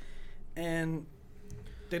place, and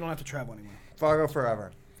they don't have to travel anywhere. Fargo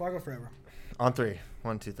forever. Fargo forever. On 3.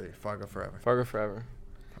 1, 2, 3. Fargo forever. Fargo forever.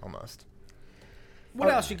 Almost. What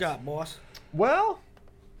else you got, boss? Well,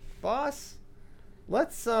 boss,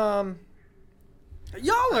 let's Y'all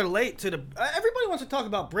are late to the. Everybody wants to talk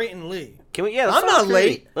about Brayton Lee. Can we? Yeah, let's I'm talk not recruiting.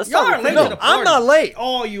 late. Let's Y'all talk are late recruiting. to No, the I'm party. not late.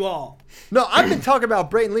 All you all. No, I've been talking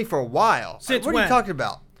about Brayton Lee for a while. Since what are when? you talking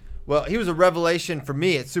about? Well, he was a revelation for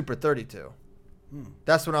me at Super 32.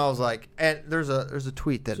 That's when I was like, and there's a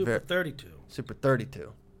tweet that Super 32. Super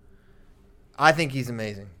 32. I think he's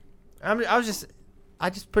amazing. I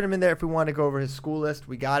just put him in there if we wanted to go over his school list.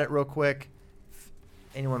 We got it real quick. If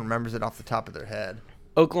anyone remembers it off the top of their head.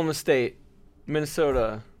 Oklahoma State,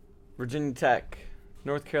 Minnesota, Virginia Tech,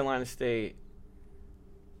 North Carolina State,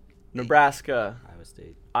 Nebraska, Iowa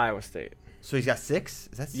State. Iowa State. So he's got 6?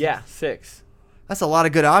 Is that 6? Yeah, 6. That's a lot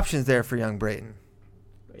of good options there for young Brayton.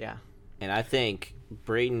 Yeah. And I think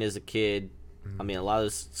Brayton is a kid. I mean, a lot of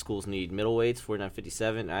those schools need middleweights,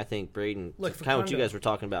 49-57. And I think Brayton, Look, kind of what you Facundo. guys were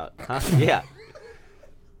talking about. Yeah.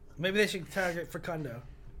 Maybe they should target Facundo.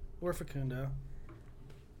 Or Facundo.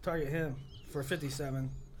 Target him for 57.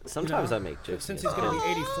 Sometimes I make jokes. Since against he's going to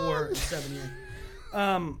him. be 84 in 7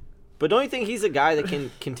 years. But don't you think he's a guy that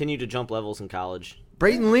can continue to jump levels in college?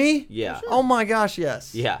 Brayton Lee? Yeah. Oh my gosh,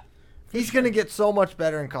 yes. Yeah. He's going to get so much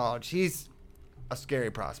better in college. He's a scary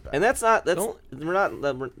prospect. And that's not. By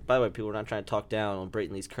the way, people, we're not trying to talk down on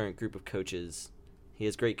Brayton Lee's current group of coaches. He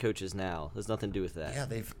has great coaches now. There's nothing to do with that. Yeah,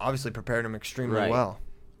 they've obviously prepared him extremely Right. well.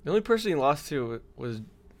 The only person he lost to was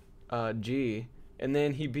G, and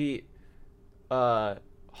then he beat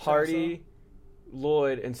Hardy,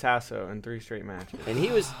 Lloyd, and Sasso in 3 straight matches. And he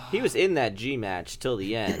was in that G match till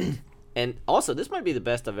the end. And also, this might be the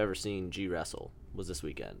best I've ever seen G wrestle. Was this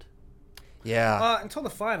weekend? Yeah. Until the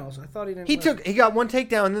finals. I thought he didn't. He got one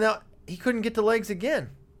takedown and then he couldn't get the legs again.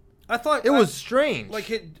 I thought It was strange.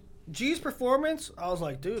 like G's performance. I was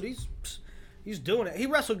like, dude, he's doing it. He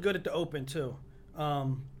wrestled good at the Open too.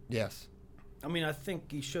 Yes. I mean, I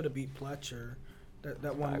think he should have beat Pletcher.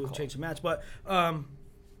 That one Bad move call. changed the match. But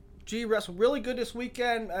G wrestled really good this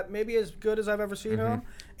weekend. Maybe as good as I've ever seen him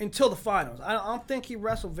until the finals. I don't think he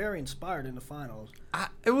wrestled very inspired in the finals.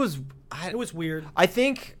 It was weird. I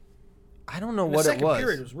think I don't know The what it second was.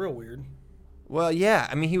 period was real weird. Well, yeah.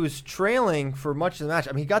 I mean, he was trailing for much of the match.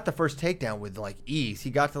 I mean, he got the first takedown with like ease.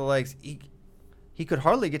 He got to the legs. He could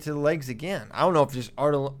hardly get to the legs again. I don't know if just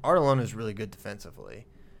Artelone is really good defensively.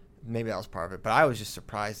 Maybe that was part of it. But I was just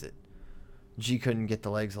surprised that G couldn't get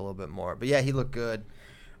the legs a little bit more. But yeah, he looked good.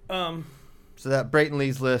 So that Brayton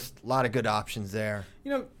Lee's list, a lot of good options there.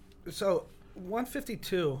 So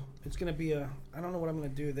 152. It's going to be I don't know what I'm going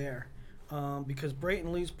to do there, because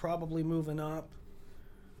Brayton Lee's probably moving up.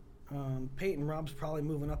 Peyton Robb's probably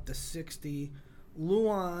moving up to 60.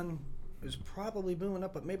 Luan is probably moving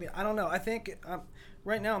up, but maybe I don't know. I think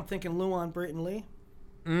right now I'm thinking Luan Brayton Lee.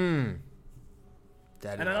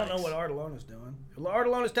 Daddy And I don't know what Artelona's doing.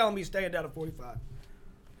 Artelona's telling me he's staying down at 45.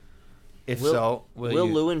 If Will so, will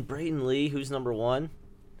you? Lewin Brayton Lee, who's number 1,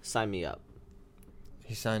 sign me up.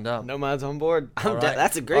 He signed up. Nomads on board.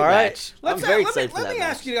 That's a great All right. match. I'm very excited for that Let me match.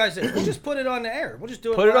 ask you guys this. We'll just put it on the air. We'll just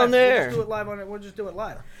do it Put live. it on the We'll air. just do it live on it. We'll just do it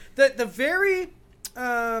live. The very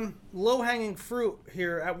low-hanging fruit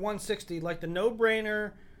here at 160, like the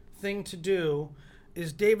no-brainer thing to do,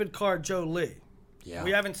 is David Carr, Joe Lee. Yeah.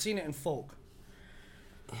 We haven't seen it in Folk.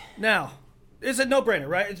 Now, it's a no-brainer,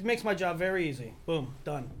 right? It makes my job very easy. Boom,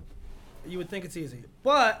 done. You would think it's easy.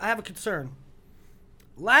 But I have a concern.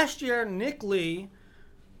 Last year, Nick Lee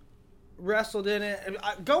wrestled in it.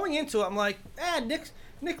 Going into it, I'm like,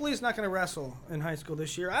 Nick Lee's not going to wrestle in high school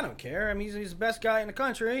this year. I don't care. I mean, he's the best guy in the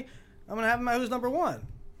country. I'm going to have him at who's number 1,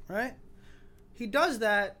 right? He does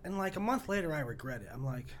that, and like a month later, I regret it. I'm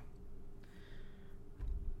like,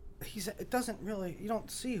 it doesn't really, you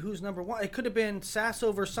don't see who's number 1. It could have been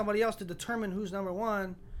Sasso versus somebody else to determine who's number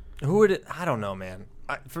 1. Who would it? I don't know, man.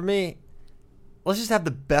 For me, let's just have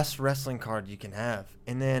the best wrestling card you can have,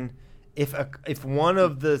 and then if one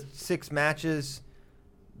of the 6 matches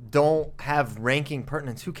don't have ranking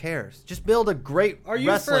pertinence, who cares? Just build a great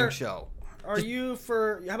wrestling show. How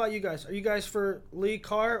about you guys? Are you guys for Lee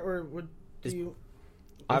Carr, or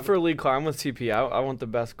I'm for Lee Carr. I'm with TP. I want the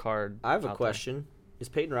best card. I have a question. Is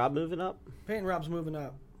Peyton Robb moving up? Peyton Robb's moving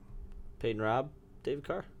up. Peyton Robb? David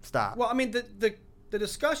Carr? Stop. Well, I mean, the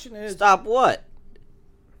discussion is... Stop what?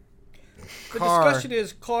 The discussion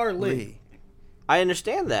is Carr Lee. I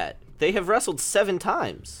understand that. They have wrestled 7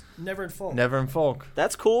 times. Never in Folk. Never in Folk.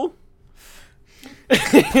 That's cool.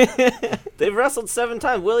 They've wrestled 7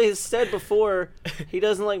 times. Willie has said before he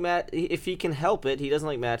doesn't like if he can help it, he doesn't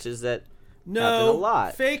like matches that happen a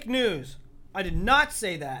lot. Fake news. I did not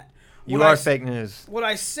say that. You are fake news. What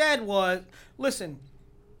I said was, listen,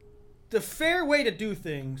 the fair way to do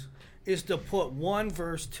things is to put 1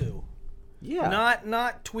 versus 2. Yeah.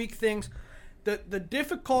 Not tweak things. The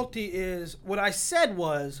difficulty is, what I said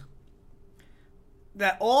was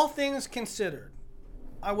that all things considered,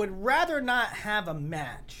 I would rather not have a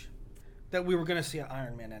match that we were going to see at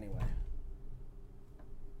Iron Man anyway.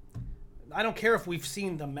 I don't care if we've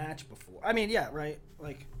seen the match before. I mean, yeah, right?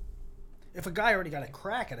 Like, if a guy already got a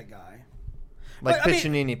crack at a guy. Like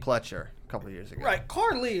Piccinini Pletcher a couple of years ago. Right.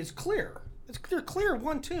 Carr Lee is clear. They're clear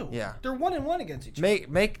 1-2. Yeah. They're 1-1 against each other.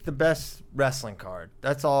 Make the best wrestling card.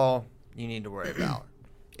 That's all you need to worry about.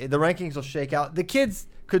 The rankings will shake out. The kids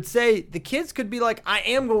could be like, I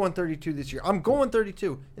am going 32 this year. I'm going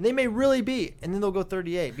 32. And they may really be. And then they'll go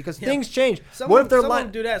 38 because things change. Some of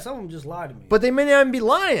them do that. Some of them just lie to me. But they may not even be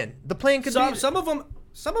lying. The plan could be. Some of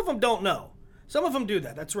them don't know. Some of them do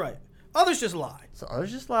that. That's right. Others just lie. So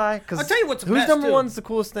others just lie. I'll tell you what's a who's mess, number too. 1's the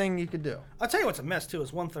coolest thing you could do. I'll tell you what's a mess too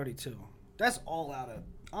is 132. That's all out of.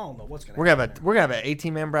 I don't know what's gonna. We're gonna have an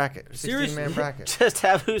 18-man bracket, 16-man bracket. Just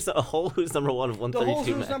have who's number 1 of 132 The whole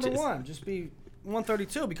who's matches. number 1 just be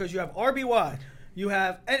 132 because you have RBY, you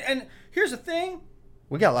have and here's the thing.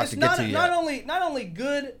 We got a lot to get to yet. Not only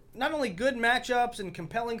good matchups and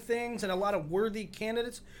compelling things and a lot of worthy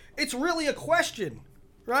candidates. It's really a question,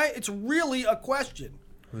 right? It's really a question.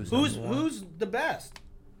 Who's the best?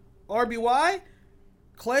 RBY,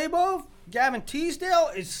 Clabo, Gavin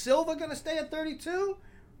Teasdale. Is Silva going to stay at 32?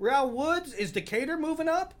 Real Woods, is Decatur moving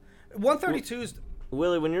up? 132 is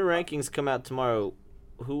Willie, when your rankings come out tomorrow,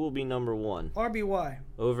 who will be number 1? RBY.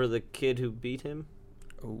 Over the kid who beat him?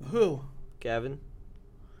 Ooh. Who? Gavin?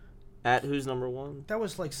 At who's number 1? That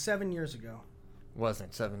was like 7 years ago.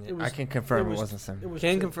 Wasn't 7 years. It was- I can confirm it it was- wasn't 7. It was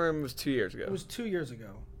Can two- confirm it was 2 years ago. It was 2 years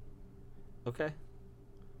ago. Okay.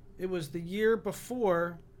 It was the year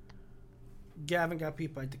before Gavin got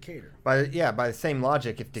beat by Decatur. By the same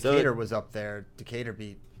logic, if Decatur was up there, Decatur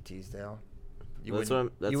beat Teasdale. That's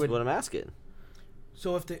what I'm asking.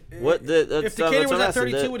 So if That's Decatur what was I'm at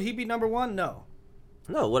asking. 32, would he be number 1? No.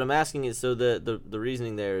 No, what I'm asking is so the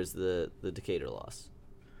reasoning there is the Decatur loss.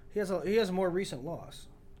 He has a more recent loss.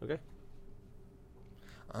 Okay.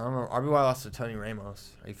 I don't know. RBY lost to Tony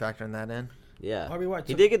Ramos. Are you factoring that in? Yeah. RBY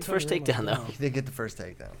He took did get the Tony first Ramos takedown though. down. He did get the first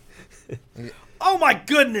takedown. Oh my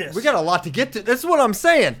goodness! We got a lot to get to. This is what I'm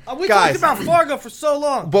saying, We guys. talked about Fargo for so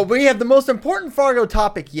long. But we have the most important Fargo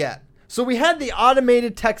topic yet. So we had the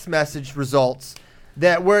automated text message results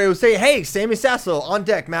where it would say, hey, Sammy Sasso on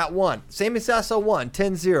deck, Matt 1. Sammy Sasso 1,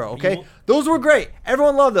 10-0, okay? Those were great.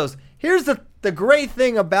 Everyone loved those. Here's the great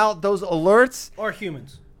thing about those alerts. Or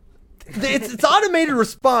humans. It's automated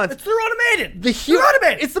response. They're automated. They're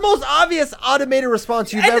automated. It's the most obvious automated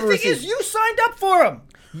response you've And ever the thing received. is, you signed up for them.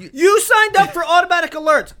 You signed up for automatic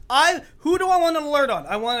alerts. Who do I want an alert on?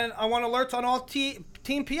 I want alerts on all Team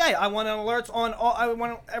PA. I want alerts on all. I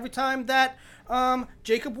want every time that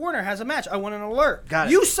Jacob Warner has a match. I want an alert. Got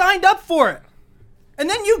it. You signed up for it, and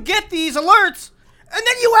then you get these alerts, and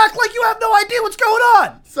then you act like you have no idea what's going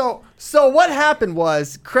on. So what happened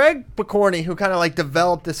was Craig Picorni, who kind of like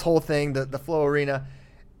developed this whole thing, the Flow Arena.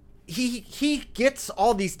 He gets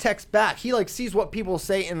all these texts back. He like sees what people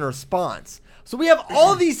say in response. So we have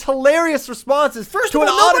all these hilarious responses First to of an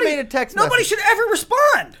all, automated text nobody message. should ever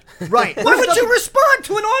respond. Right. Why would you respond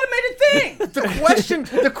to an automated thing? The question.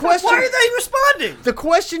 Why are they responding? The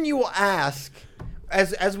question you will ask,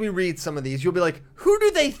 as we read some of these, you'll be like, who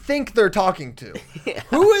do they think they're talking to? Yeah.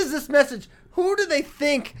 Who is this message? Who do they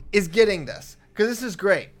think is getting this? Because this is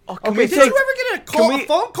great. can we Did take- you ever get a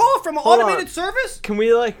phone call from an Hold automated on. service? Can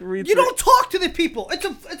we like read? You don't talk to the people. It's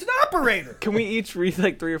an operator. Can we each read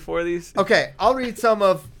like 3 or 4 of these? Okay, I'll read some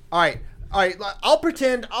of. All right. I'll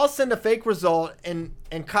pretend I'll send a fake result, and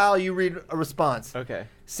Kyle, you read a response. Okay.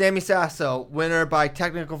 Sammy Sasso, winner by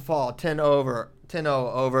technical fall, 10-0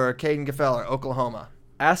 over Caden Gefeller, Oklahoma.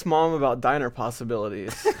 Ask mom about diner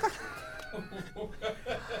possibilities.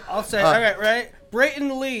 I'll say, all right, right?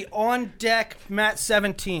 Brayton Lee on deck, Matt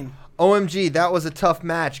 17. OMG, that was a tough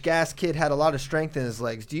match. Gas Kid had a lot of strength in his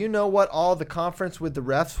legs. Do you know what all the conference with the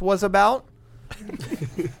refs was about?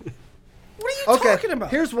 What are you talking about?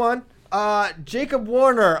 Here's one. Jacob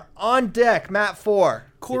Warner on deck, Matt 4.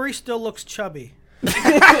 Corey still looks chubby.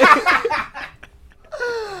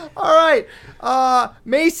 All right.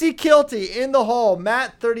 Macy Kilty in the hole,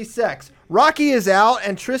 Matt 36. Rocky is out,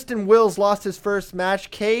 and Tristan Wills lost his first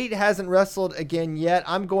match. Cade hasn't wrestled again yet.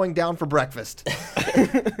 I'm going down for breakfast.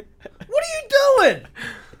 What are you doing?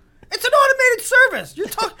 It's an automated service. You're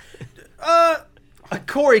talking.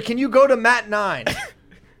 Corey, can you go to Matt 9?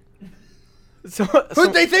 so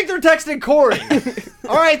They think they're texting Corey.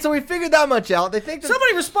 All right, so we figured that much out. They think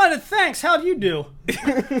Somebody responded, thanks. How'd you do?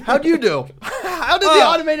 How'd you do? How did the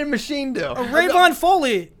automated machine do? Rayvon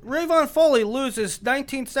Foley loses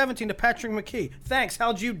 19-17 to Patrick McKee. Thanks.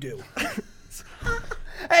 How'd you do?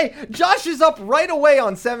 Hey, Josh is up right away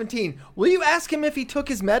on 17. Will you ask him if he took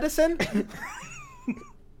his medicine?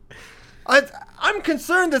 I'm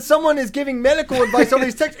concerned that someone is giving medical advice over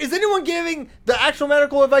these texts. Is anyone giving the actual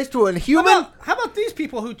medical advice to a human? How about these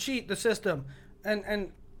people who cheat the system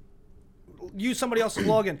and use somebody else's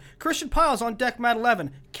login? Christian Piles on deck, Matt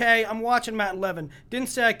 11. I'm watching Matt 11. Didn't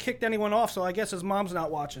say I kicked anyone off, so I guess his mom's not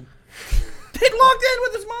watching. They logged in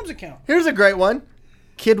with his mom's account. Here's a great one.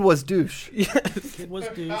 Kid was douche. Kid was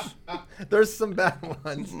douche. There's some bad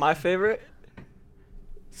ones. my favorite.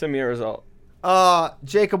 Send me a result.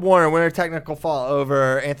 Jacob Warner, winner technical fall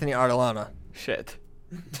over Anthony Artelana. Shit.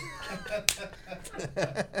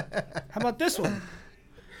 How about this one?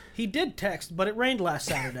 He did text, but it rained last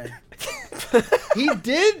Saturday. He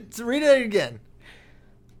did? Read it again.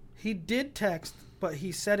 He did text, but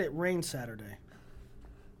he said it rained Saturday.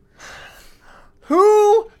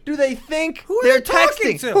 Who do they think Who are they're you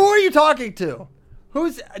talking texting? to? Who are you talking to?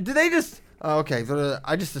 Do they just... Oh, okay, so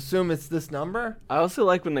I just assume it's this number? I also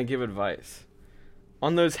like when they give advice.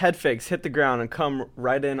 On those head fakes, hit the ground and come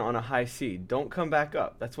right in on a high C. Don't come back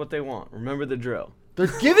up. That's what they want. Remember the drill. They're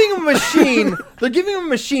giving a machine. They're giving a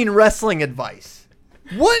machine wrestling advice.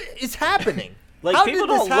 What is happening? Like How people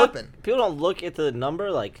did this don't look. happen? People don't look at the number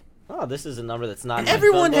like, oh, this is a number that's not. in my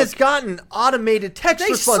Everyone phone has book. gotten automated text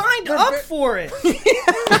They response. signed They're up ve- for it.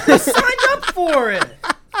 They signed up for it.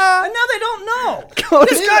 And now they don't know.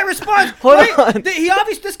 This guy responds. Hold right? on.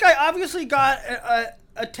 This guy obviously got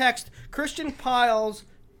a text. Christian Piles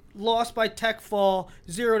lost by tech fall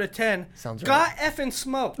 0-10. Sounds got effing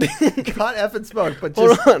smoked. Got effing smoke, but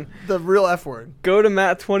Hold just on. the real F word. Go to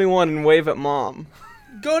Matt 21 and wave at mom.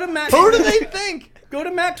 Go to Matt. Who do they think? Go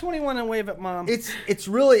to Matt 21 and wave at mom. It's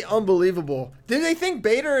really unbelievable. Do they think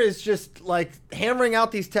Bader is just like hammering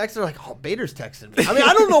out these texts? They're like, oh, Bader's texting me. I mean,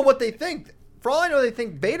 I don't know what they think. For all I know, they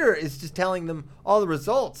think Bader is just telling them all the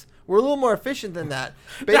results. We're a little more efficient than that.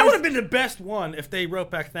 that Bader's- would have been the best one if they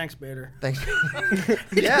wrote back, thanks, Bader. Thanks.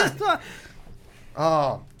 Yeah.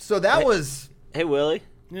 Oh, so that was Hey Willie,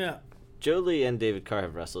 Yeah. Joe Lee and David Carr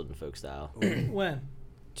have wrestled in folk style. When?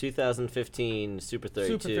 2015 Super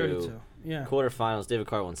 32. Super 32. Yeah. Quarterfinals. David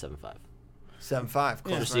Carr won 7-5. 7-5.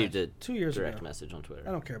 Close Received range. a 2 years direct ago. message on Twitter.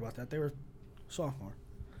 I don't care about that. They were sophomore.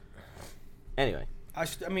 Anyway, I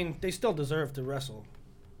mean, they still deserve to wrestle.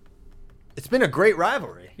 It's been a great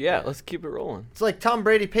rivalry. Yeah, let's keep it rolling. It's like Tom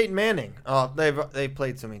Brady, Peyton Manning. Oh, they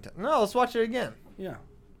played so many times. No, let's watch it again. Yeah.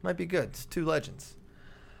 Might be good. It's two legends.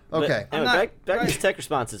 Okay. Anyway, not- back to right. these tech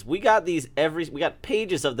responses. We got these we got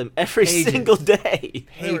pages of them every Pages. single day.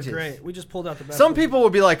 They were Pages. great. We just pulled out the best. Some ones. people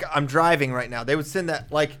would be like, I'm driving right now. They would send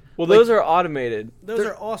that like. Well, like- those are automated. Those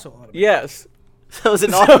are also automated. Yes. So it's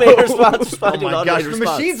an automated response. Oh my gosh, the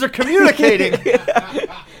machines are communicating.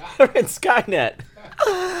 They're in Skynet.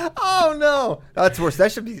 Oh no, that's worse.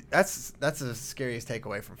 That should be that's the scariest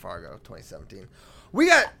takeaway from Fargo 2017.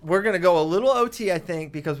 We're gonna go a little OT, I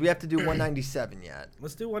think, because we have to do 197 yet.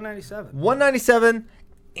 Let's do 197. 197.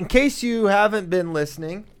 In case you haven't been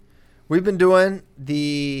listening, we've been doing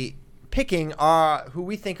the picking who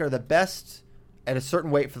we think are the best at a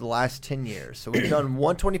certain weight for the last 10 years. So we've done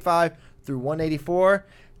 125 through 184.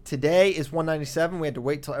 Today is 197. We had to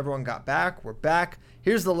wait till everyone got back. We're back.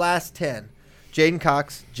 Here's the last 10. Jaden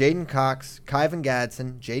Cox, Kyvan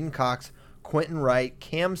Gadsden, Jaden Cox, Quentin Wright,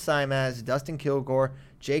 Cam Simaz, Dustin Kilgore,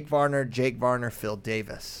 Jake Varner, Phil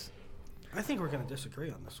Davis. I think we're going to disagree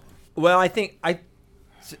on this one. Well, I think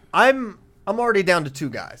I'm already down to two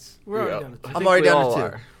guys. We're already Yep. down to two. I I'm think already we down all to two.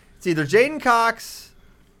 are. It's either Jaden Cox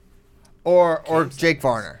or Jake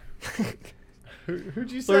Varner.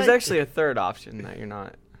 Who'd you say? There's actually a third option that you're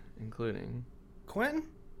not including. Quentin?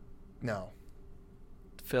 no.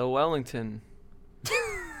 Phil Wellington.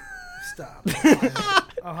 Stop.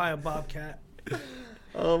 Ohio Bobcat.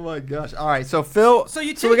 Oh my gosh! All right, so Phil. So you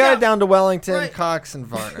we take got out- it down to Wellington, Right. Cox, and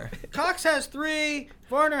Varner. Cox has 3.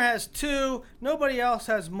 Varner has 2. Nobody else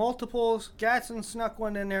has multiples. Gadsden snuck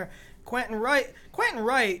one in there. Quentin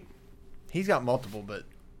Wright, He's got multiple, but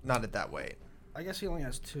not at that weight. I guess he only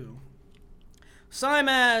has 2.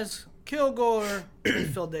 Simaz, Kilgore,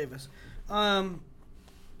 and Phil Davis.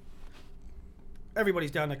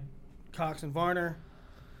 Everybody's down to Cox and Varner.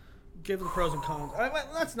 Give the pros and cons.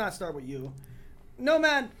 Let's not start with you.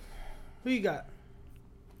 Nomad, who you got?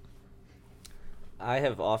 I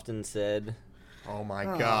have often said Oh my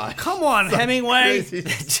god! Come on, Hemingway.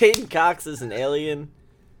 Jaden Cox is an alien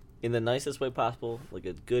in the nicest way possible, like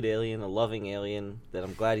a good alien, a loving alien. That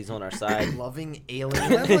I'm glad he's on our side. Loving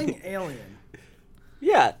alien. Leveling alien.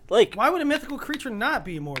 Yeah, like Why would a mythical creature not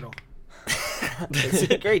be immortal? it's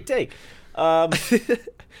a great take.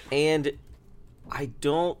 And I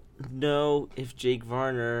don't know if Jake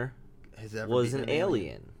Varner Has ever was beaten an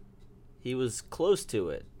alien. He was close to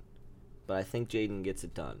it, but I think Jaden gets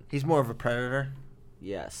it done. He's more of a predator.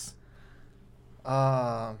 Yes.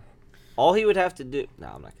 Uh, All he would have to do. No,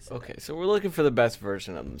 I'm not gonna say. Okay, so we're looking for the best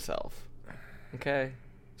version of himself. Okay?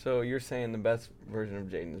 So you're saying the best version of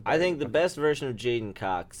Jaden is I think the okay. best version of Jaden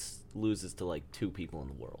Cox loses to like 2 people in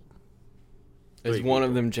the world. Is 3 one of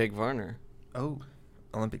people. them Jake Varner? oh,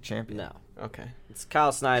 Olympic champion. No, Okay. it's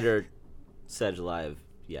Kyle Snyder, Sedgelive.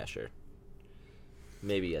 Yeah, sure.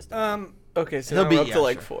 Maybe yes. Okay, so He'll now beat we're up to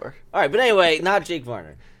like Yasher. 4. All right, but anyway, not Jake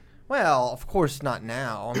Varner. Well, of course not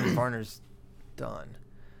now. I mean, Varner's done.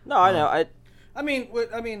 No, I know. I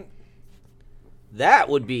mean, That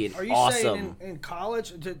would be an are you awesome. saying in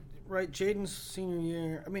college, right? Jaden's senior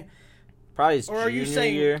year. I mean, Probably his or are you junior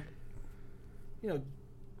saying- year. you know,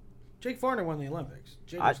 Jake Varner won the Olympics.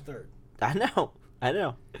 Jaden I- was 3rd. I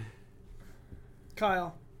know.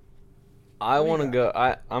 Kyle. I What do you want to got?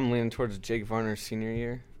 go. I'm leaning towards Jake Varner's senior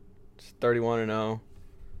year. It's 31-0.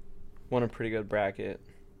 Won a pretty good bracket.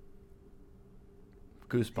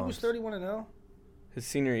 Goosebumps. He was 31-0. His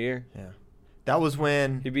senior year, Yeah, that was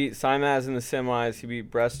when he beat Simaz in the semis. He beat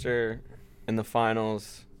Brester in the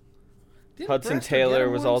finals. Didn't Hudson Brester Taylor get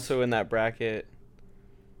him was once? also in that bracket.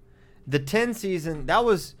 the 10 season. That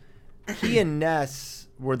was he and Ness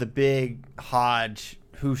were the big Hodge.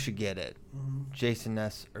 Who should get it? Jason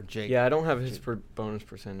Ness or Jake? Yeah, I don't have his bonus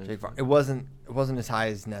percentage. Jake Varner. It wasn't as high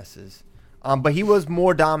as Ness's, but he was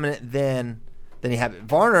more dominant than he had.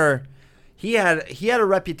 Varner, he had a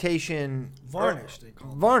reputation. Varnish, they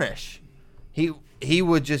call him. Varnish. He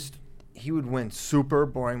would win super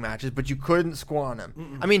boring matches, but you couldn't score on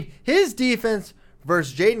him. I mean, his defense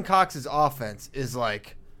versus Jaden Cox's offense is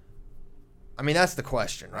like. I mean, that's the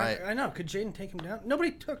question, right? I know. Could Jaden take him down?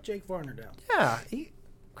 Nobody took Jake Varner down. Yeah,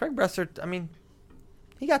 Craig Brester. I mean,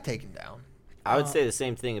 he got taken down. I would say the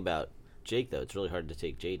same thing about Jake, though. It's really hard to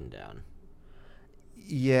take Jaden down.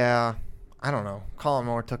 Yeah, I don't know. Colin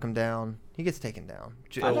Moore took him down. He gets taken down.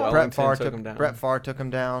 Phil Brett Wellington Favre took him down. Brett Favre took him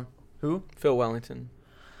down. Who? Phil Wellington.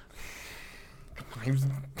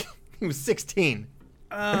 He was 16.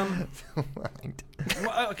 Well,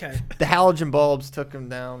 okay. The halogen bulbs took him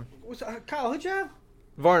down. Kyle, who'd you have?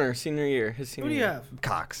 Varner, senior year. His senior Who do you year. have?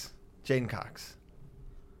 Cox. Jaden Cox.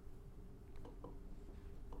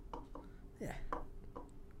 Yeah.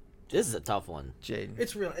 This is a tough one. Jaden.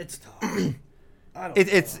 It's real. It's tough. I don't.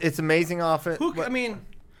 It's amazing offense. Who? I mean,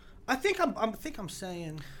 I think I'm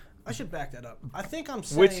saying. I should back that up. I think I'm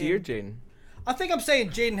saying. Which year, Jaden? I think I'm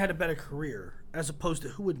saying Jaden had a better career as opposed to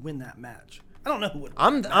who would win that match. I don't know who would.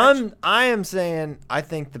 I am saying I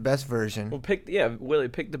think the best version. Well, Willie,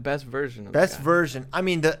 pick the best version of Best the guy. version. I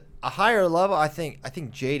mean, a higher level. I think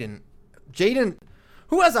Jaden,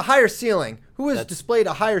 who has a higher ceiling, who has displayed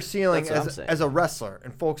a higher ceiling as a wrestler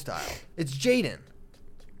in folk style. It's Jaden.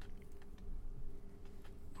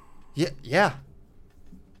 Yeah.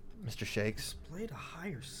 Mr. Shakes. Displayed a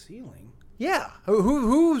higher ceiling. Yeah.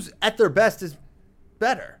 Who's at their best is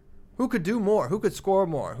better. Who could do more? Who could score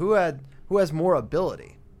more? Who has more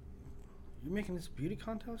ability? You're making this beauty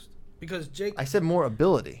contest? Because Jake. I said more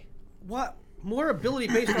ability. What? More ability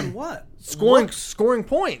based on what? Scoring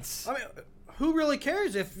points. I mean, who really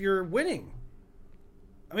cares if you're winning?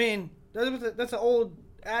 I mean, that's an old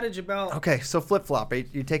adage about. Okay, so flip-flop. Are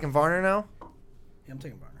you taking Varner now? Yeah, I'm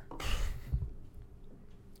taking Varner.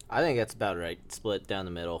 I think that's about right. Split down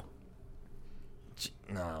the middle.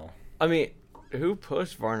 No. I mean, who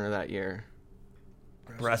pushed Varner that year?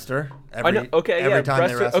 Brester. Every time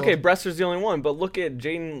they wrestled. Okay, Brester's the only one, but look at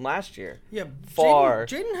Jaden last year. Yeah, Farr.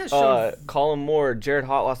 Jaden has shown. Colin Moore, Jared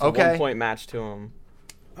Hott lost a 1-point match to him.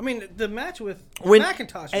 I mean, the match with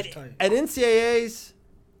McIntosh was tight. At NCAAs,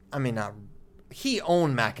 I mean, he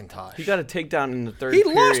owned McIntosh. He got a takedown in the third period.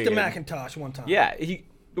 He lost to McIntosh one time. Yeah, it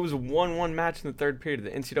was a 1-1 match in the third period of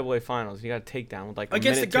the NCAA finals. He got a takedown with like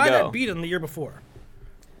against a the minute guy to go. that beat him the year before.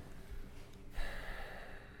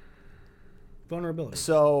 Vulnerability.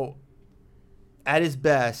 So, at his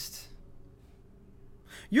best,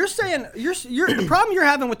 you're saying the problem you're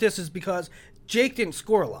having with this is because Jake didn't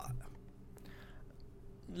score a lot.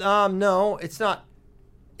 No, it's not.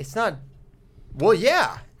 Well,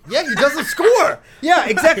 yeah, he doesn't score. Yeah,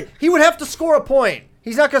 exactly. He would have to score a point.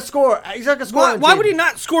 He's not gonna score. He's not gonna score. Why would he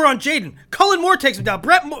not score on Jaden? Cullen Moore takes him down.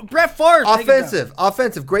 Brett Favre.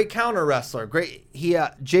 Offensive, great counter wrestler. Great.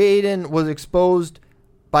 Jaden was exposed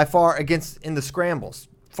by far in the scrambles.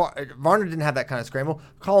 Varner didn't have that kind of scramble.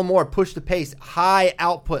 Colin Moore pushed the pace, high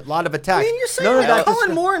output, a lot of attacks. I mean, you're saying that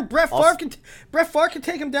Colin Moore and Brett Favre can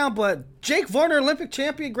take him down, but Jake Varner, Olympic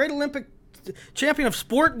champion, great Olympic champion of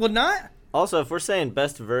sport, would not? Also, if we're saying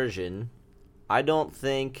best version, I don't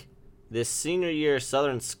think this senior year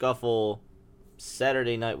Southern Scuffle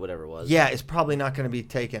Saturday night, whatever it was. Yeah, it's probably not going to be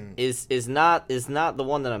taken. Is not the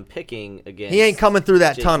one that I'm picking against. He ain't coming through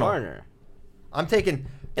that Jake tunnel. I'm taking.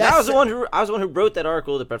 And I was the one who wrote that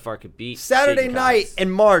article that Brett Favre could beat Saturday night in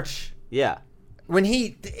March. Yeah. When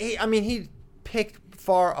he picked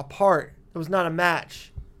Favre apart. It was not a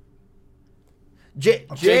match. Jake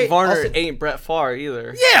Varner ain't Brett Favre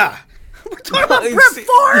either. Yeah. We're talking about Brett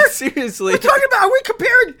Favre? Seriously. Are we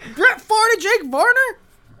comparing Brett Favre to Jake Varner?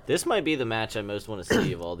 This might be the match I most want to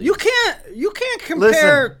see of all these. You can't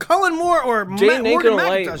compare Cullen Moore or Jaden ain't gonna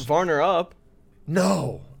light McIntosh. Varner up.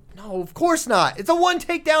 No, of course not. It's a one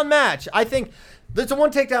takedown match. I think it's a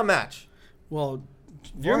one takedown match. Well,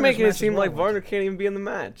 you're making it seem like Varner can't even be in the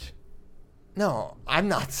match. No, I'm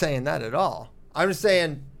not saying that at all. I'm just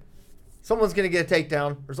saying someone's going to get a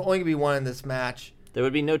takedown. There's only going to be one in this match. There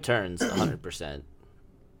would be no turns, 100%.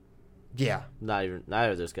 Yeah. Neither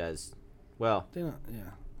of those guys. Well,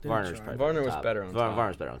 Varner's probably Varner was top. better on top.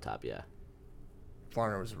 Varner's better on top, yeah.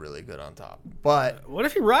 Varner was really good on top. But what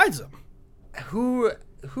if he rides him? Who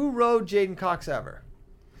rode Jaden Cox ever?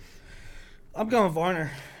 I'm going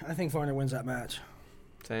Varner. I think Varner wins that match.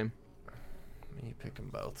 Same. I mean, you pick them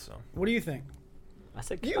both, so. What do you think? I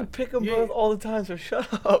said you pick them both all the time, so shut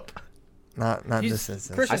up. Not this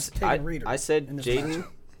instance. I said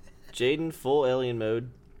Jaden full alien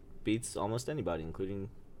mode beats almost anybody, including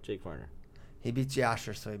Jake Varner. He beats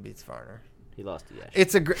Yasher, so he beats Varner. He lost to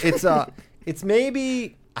Yasher. It's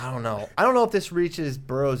maybe, I don't know. I don't know if this reaches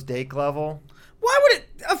Burroughs Dake level. Why would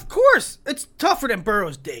it? Of course, it's tougher than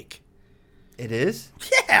Burroughs Dake. It is?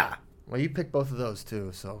 Yeah. Well, you picked both of those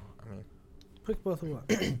too, so I mean. Pick both of what?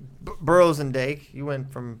 Burroughs and Dake. You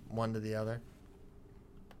went from one to the other.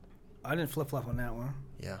 I didn't flip flop on that one.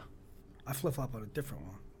 Yeah. I flip flop on a different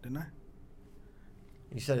one, didn't I?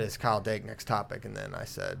 You said it's Kyle Dake next topic, and then I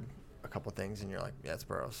said a couple things, and you're like, yeah, it's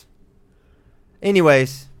Burroughs.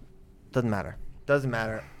 Anyways, doesn't matter.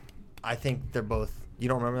 I think they're both. You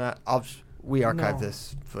don't remember that? We archived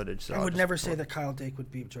this footage. So I would never say that Kyle Dake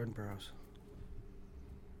would beat Jordan Burroughs.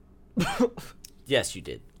 Yes, you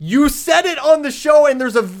did. You said it on the show, and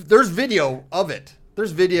there's video of it.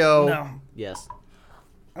 There's video. No. Yes.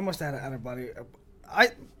 I must have had an out of body.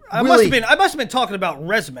 I must have been talking about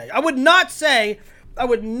resume. I would not say. I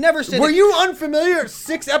would never say. Were you unfamiliar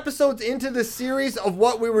 6 episodes into the series of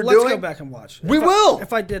what we were doing? Let's go back and watch. We will.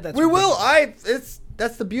 If I did, that's we will. ridiculous.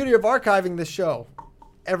 That's the beauty of archiving this show.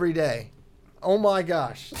 every day. Oh my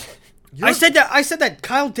gosh. I said that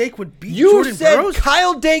Kyle Dake would beat You Jordan said Burroughs.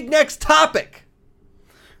 Kyle Dake next topic.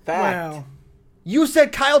 Fact. Wow. You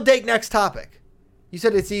said Kyle Dake next topic. You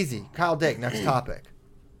said it's easy. Kyle Dake next topic.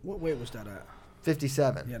 What weight was that at?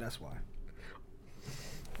 57. Yeah, that's why.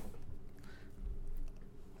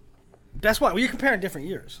 That's why. Well, you're comparing different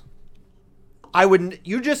years.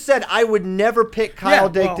 You just said I would never pick Kyle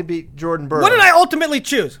Dake to beat Jordan Burroughs. What did I ultimately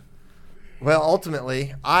choose? Well,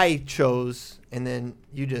 ultimately, I chose, and then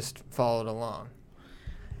you just followed along.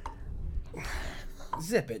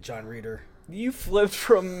 Zip it, John Reeder. You flipped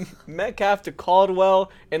from Metcalf to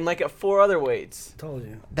Caldwell and like at 4 other weights. Told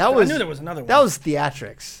you. I knew there was another one. That was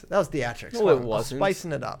theatrics. No, Come it on, wasn't.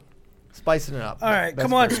 Spicing it up. Spicing it up. All right, Best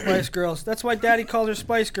come on, version. Spice Girls. That's why Daddy called her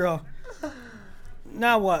Spice Girl.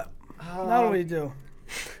 Now what? Now what do we do?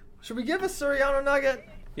 Should we give a Soriano nugget?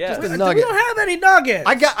 Yeah. Just a We nugget. don't have any nuggets.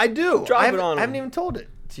 I do. Drop I it haven't, on I haven't him. even told it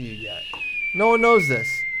to you yet. No one knows this.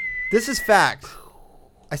 This is fact.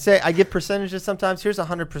 I give percentages sometimes. Here's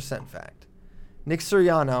 100% fact. Nick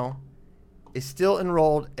Soriano is still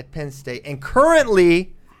enrolled at Penn State and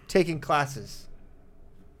currently taking classes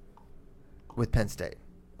with Penn State.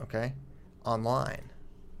 Okay? Online.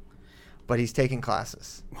 But he's taking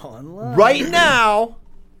classes. Online. Right now,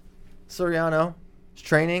 Soriano is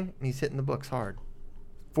training and he's hitting the books hard.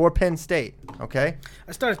 For Penn State, okay?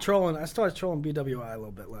 I started trolling BWI a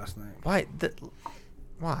little bit last night. Why?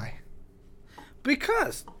 Why?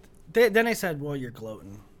 Because then they said, well, you're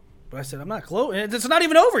gloating. But I said, I'm not gloating. It's not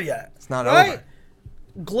even over yet. It's not right? over.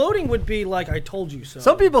 Gloating would be like, I told you so.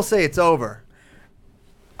 Some people say it's over.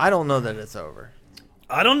 I don't know that it's over.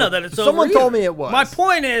 I don't know that it's over. Someone told either. me it was. My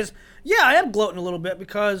point is, yeah, I am gloating a little bit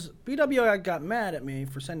because BWI got mad at me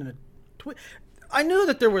for sending a tweet. I knew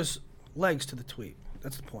that there was legs to the tweet.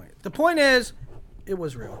 That's the point. The point is, it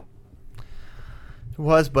was real. It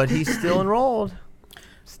was, but he's still enrolled.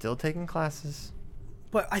 Still taking classes.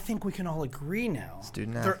 But I think we can all agree now.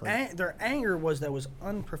 Student athlete. Their anger was that it was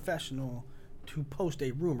unprofessional to post a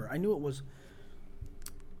rumor. I knew it was.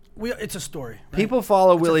 It's a story. Right? People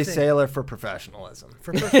follow It's a Willie thing. Saylor for professionalism.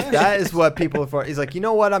 For professional. That is what people are for. He's like, you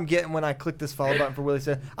know what I'm getting when I click this follow button for Willie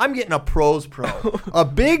Saylor? I'm getting a pros pro. A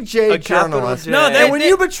big J A capital journalist. J. No, And when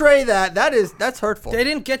you betray that's hurtful. They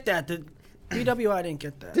didn't get that. The BWI didn't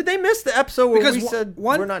get that. Did they miss the episode where Because we said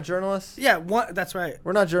we're not journalists? Yeah, that's right.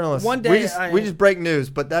 We're not journalists. One we day just break news,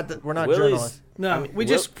 but we're not Willie's- journalists. No, we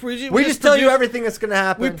just We just tell you everything that's going to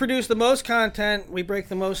happen. We produce the most content. We break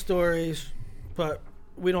the most stories, but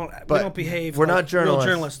we don't behave. we're like not journalists.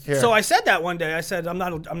 Real journalists. Here. So I said that one day. I said I'm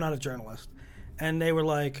not a journalist, and they were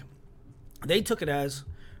like, they took it as,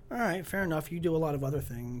 all right, fair enough. You do a lot of other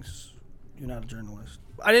things. You're not a journalist.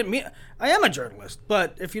 I didn't mean I am a journalist,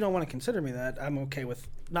 but if you don't want to consider me that, I'm okay with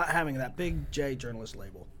not having that big J journalist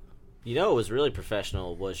label. You know what was really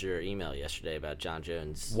professional was your email yesterday about John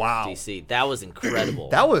Jones. Wow. DC. That was incredible.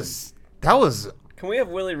 that was Can we have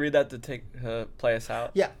Willie read that to play us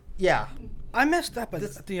out? yeah. I messed up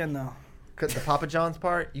at the end though. 'Cause the Papa John's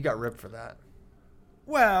part, you got ripped for that.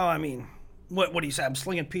 Well, I mean, what do you say? I'm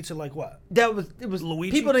slinging pizza like what? It was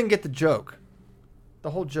Luigi? People didn't get the joke. The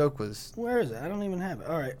whole joke was Where is it? I don't even have it.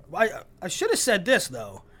 All right. I should have said this,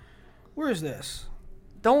 though. Where is this?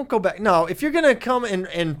 don't go back. No, if you're gonna come and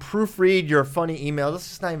proofread your funny email, let's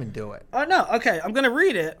just not even do it. No. Okay, I'm going to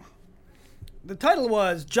read it. The title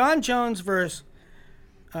was John Jones versus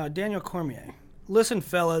Daniel Cormier. Listen,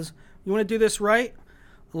 fellas, you want to do this right?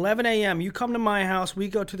 11 a.m., you come to my house, we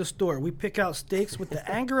go to the store. We pick out steaks with the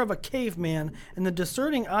anger of a caveman and the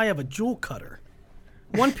discerning eye of a jewel cutter.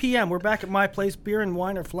 1 p.m., we're back at my place. Beer and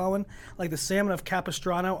wine are flowing like the salmon of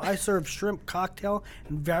Capistrano. I serve shrimp cocktail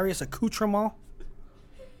and various accoutrements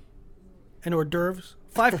and hors d'oeuvres.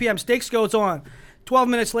 5 p.m., steaks goes on. 12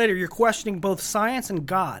 minutes later, you're questioning both science and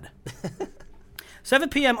God. 7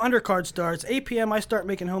 p.m., undercard starts. 8 p.m., I start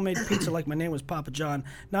making homemade pizza like my name was Papa John.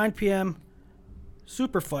 9 p.m.,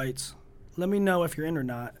 super fights. Let me know if you're in or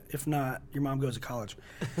not. If not, your mom goes to college.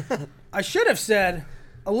 I should have said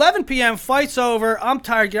 11 p.m., fight's over. I'm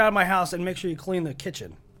tired. Get out of my house and make sure you clean the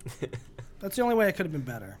kitchen. That's the only way it could have been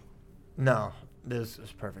better. No, this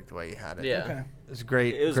was perfect the way you had it. Yeah. Okay. It was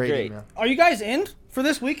great. It was great. great. Email. Are you guys in for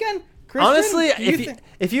this weekend? Christian, Honestly, do you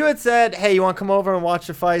if you had said, "Hey, you want to come over and watch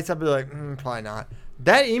the fights?" I'd be like, "Probably not."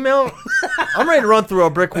 That email, I'm ready to run through a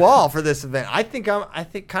brick wall for this event. I think I'm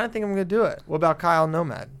gonna do it. What about Kyle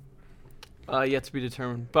Nomad? Yet to be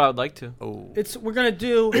determined, but I'd like to. Oh, we're gonna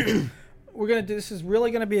do this is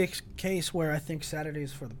really gonna be a case where I think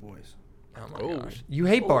Saturday's for the boys. oh my gosh! You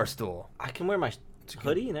hate Barstool. I can wear my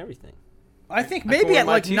hoodie and everything. I think can maybe wear at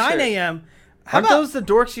my like 9 t-shirt. a.m. Aren't those the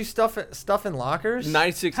dorks you stuff in lockers?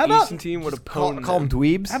 96 How about- Eastern team would have Call pwned them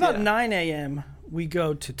dweebs. How about 9 a.m. we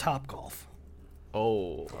go to Top Golf?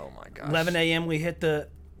 Oh. Oh my gosh. 11 a.m. we hit the.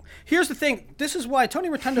 Here's the thing. This is why Tony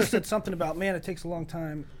Rotundo said something about, man, it takes a long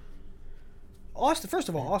time. Austin, first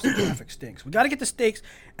of all, Austin traffic stinks. We got to get the steaks.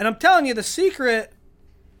 And I'm telling you, the secret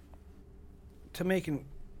to making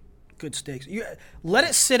good steaks, you let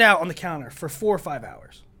it sit out on the counter for 4 or 5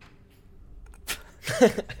 hours.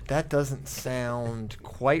 That doesn't sound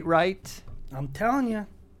quite right. I'm telling you.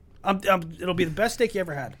 It'll be the best steak you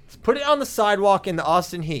ever had. Put it on the sidewalk in the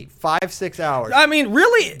Austin heat. 5-6 hours. I mean,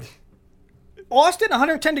 really, Austin,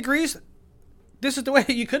 110 degrees. This is the way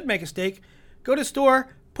you could make a steak. Go to the store,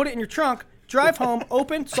 put it in your trunk, drive home,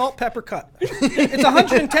 open, salt, pepper, cut. It's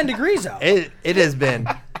 110 degrees out. It has been.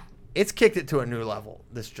 It's kicked it to a new level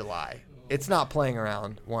this July. It's not playing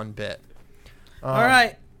around one bit. All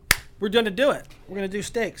right, we're going to do it. We're going to do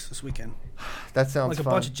steaks this weekend, That sounds like a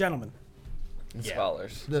fun. bunch of gentlemen.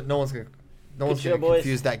 Scholars. No one's gonna show, boys.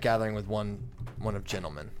 confuse that gathering with one of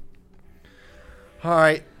gentlemen. All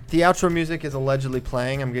right, the outro music is allegedly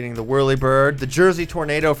playing. I'm getting the Whirly Bird, the Jersey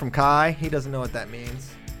Tornado from Kai. He doesn't know what that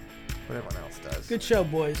means, but everyone else does. Good show,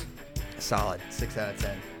 boys. Solid, 6 out of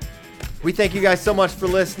 10. We thank you guys so much for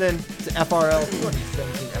listening to FRL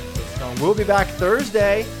 217 episodes strong. We'll be back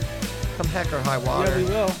Thursday. Come heck or high water. Yeah, we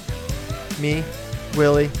will. Me,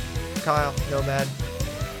 Willie, Kyle, Nomad,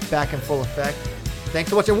 back in full effect. Thanks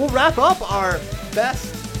so much, and we'll wrap up our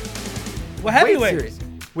best Well, weight heavyweight. series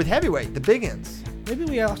with heavyweight, the biggins. Maybe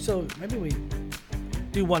we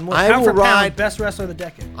do one more. I Pound will for pound, ride- best wrestler of the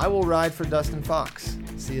decade. I will ride for Dustin Fox.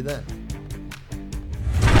 See you then.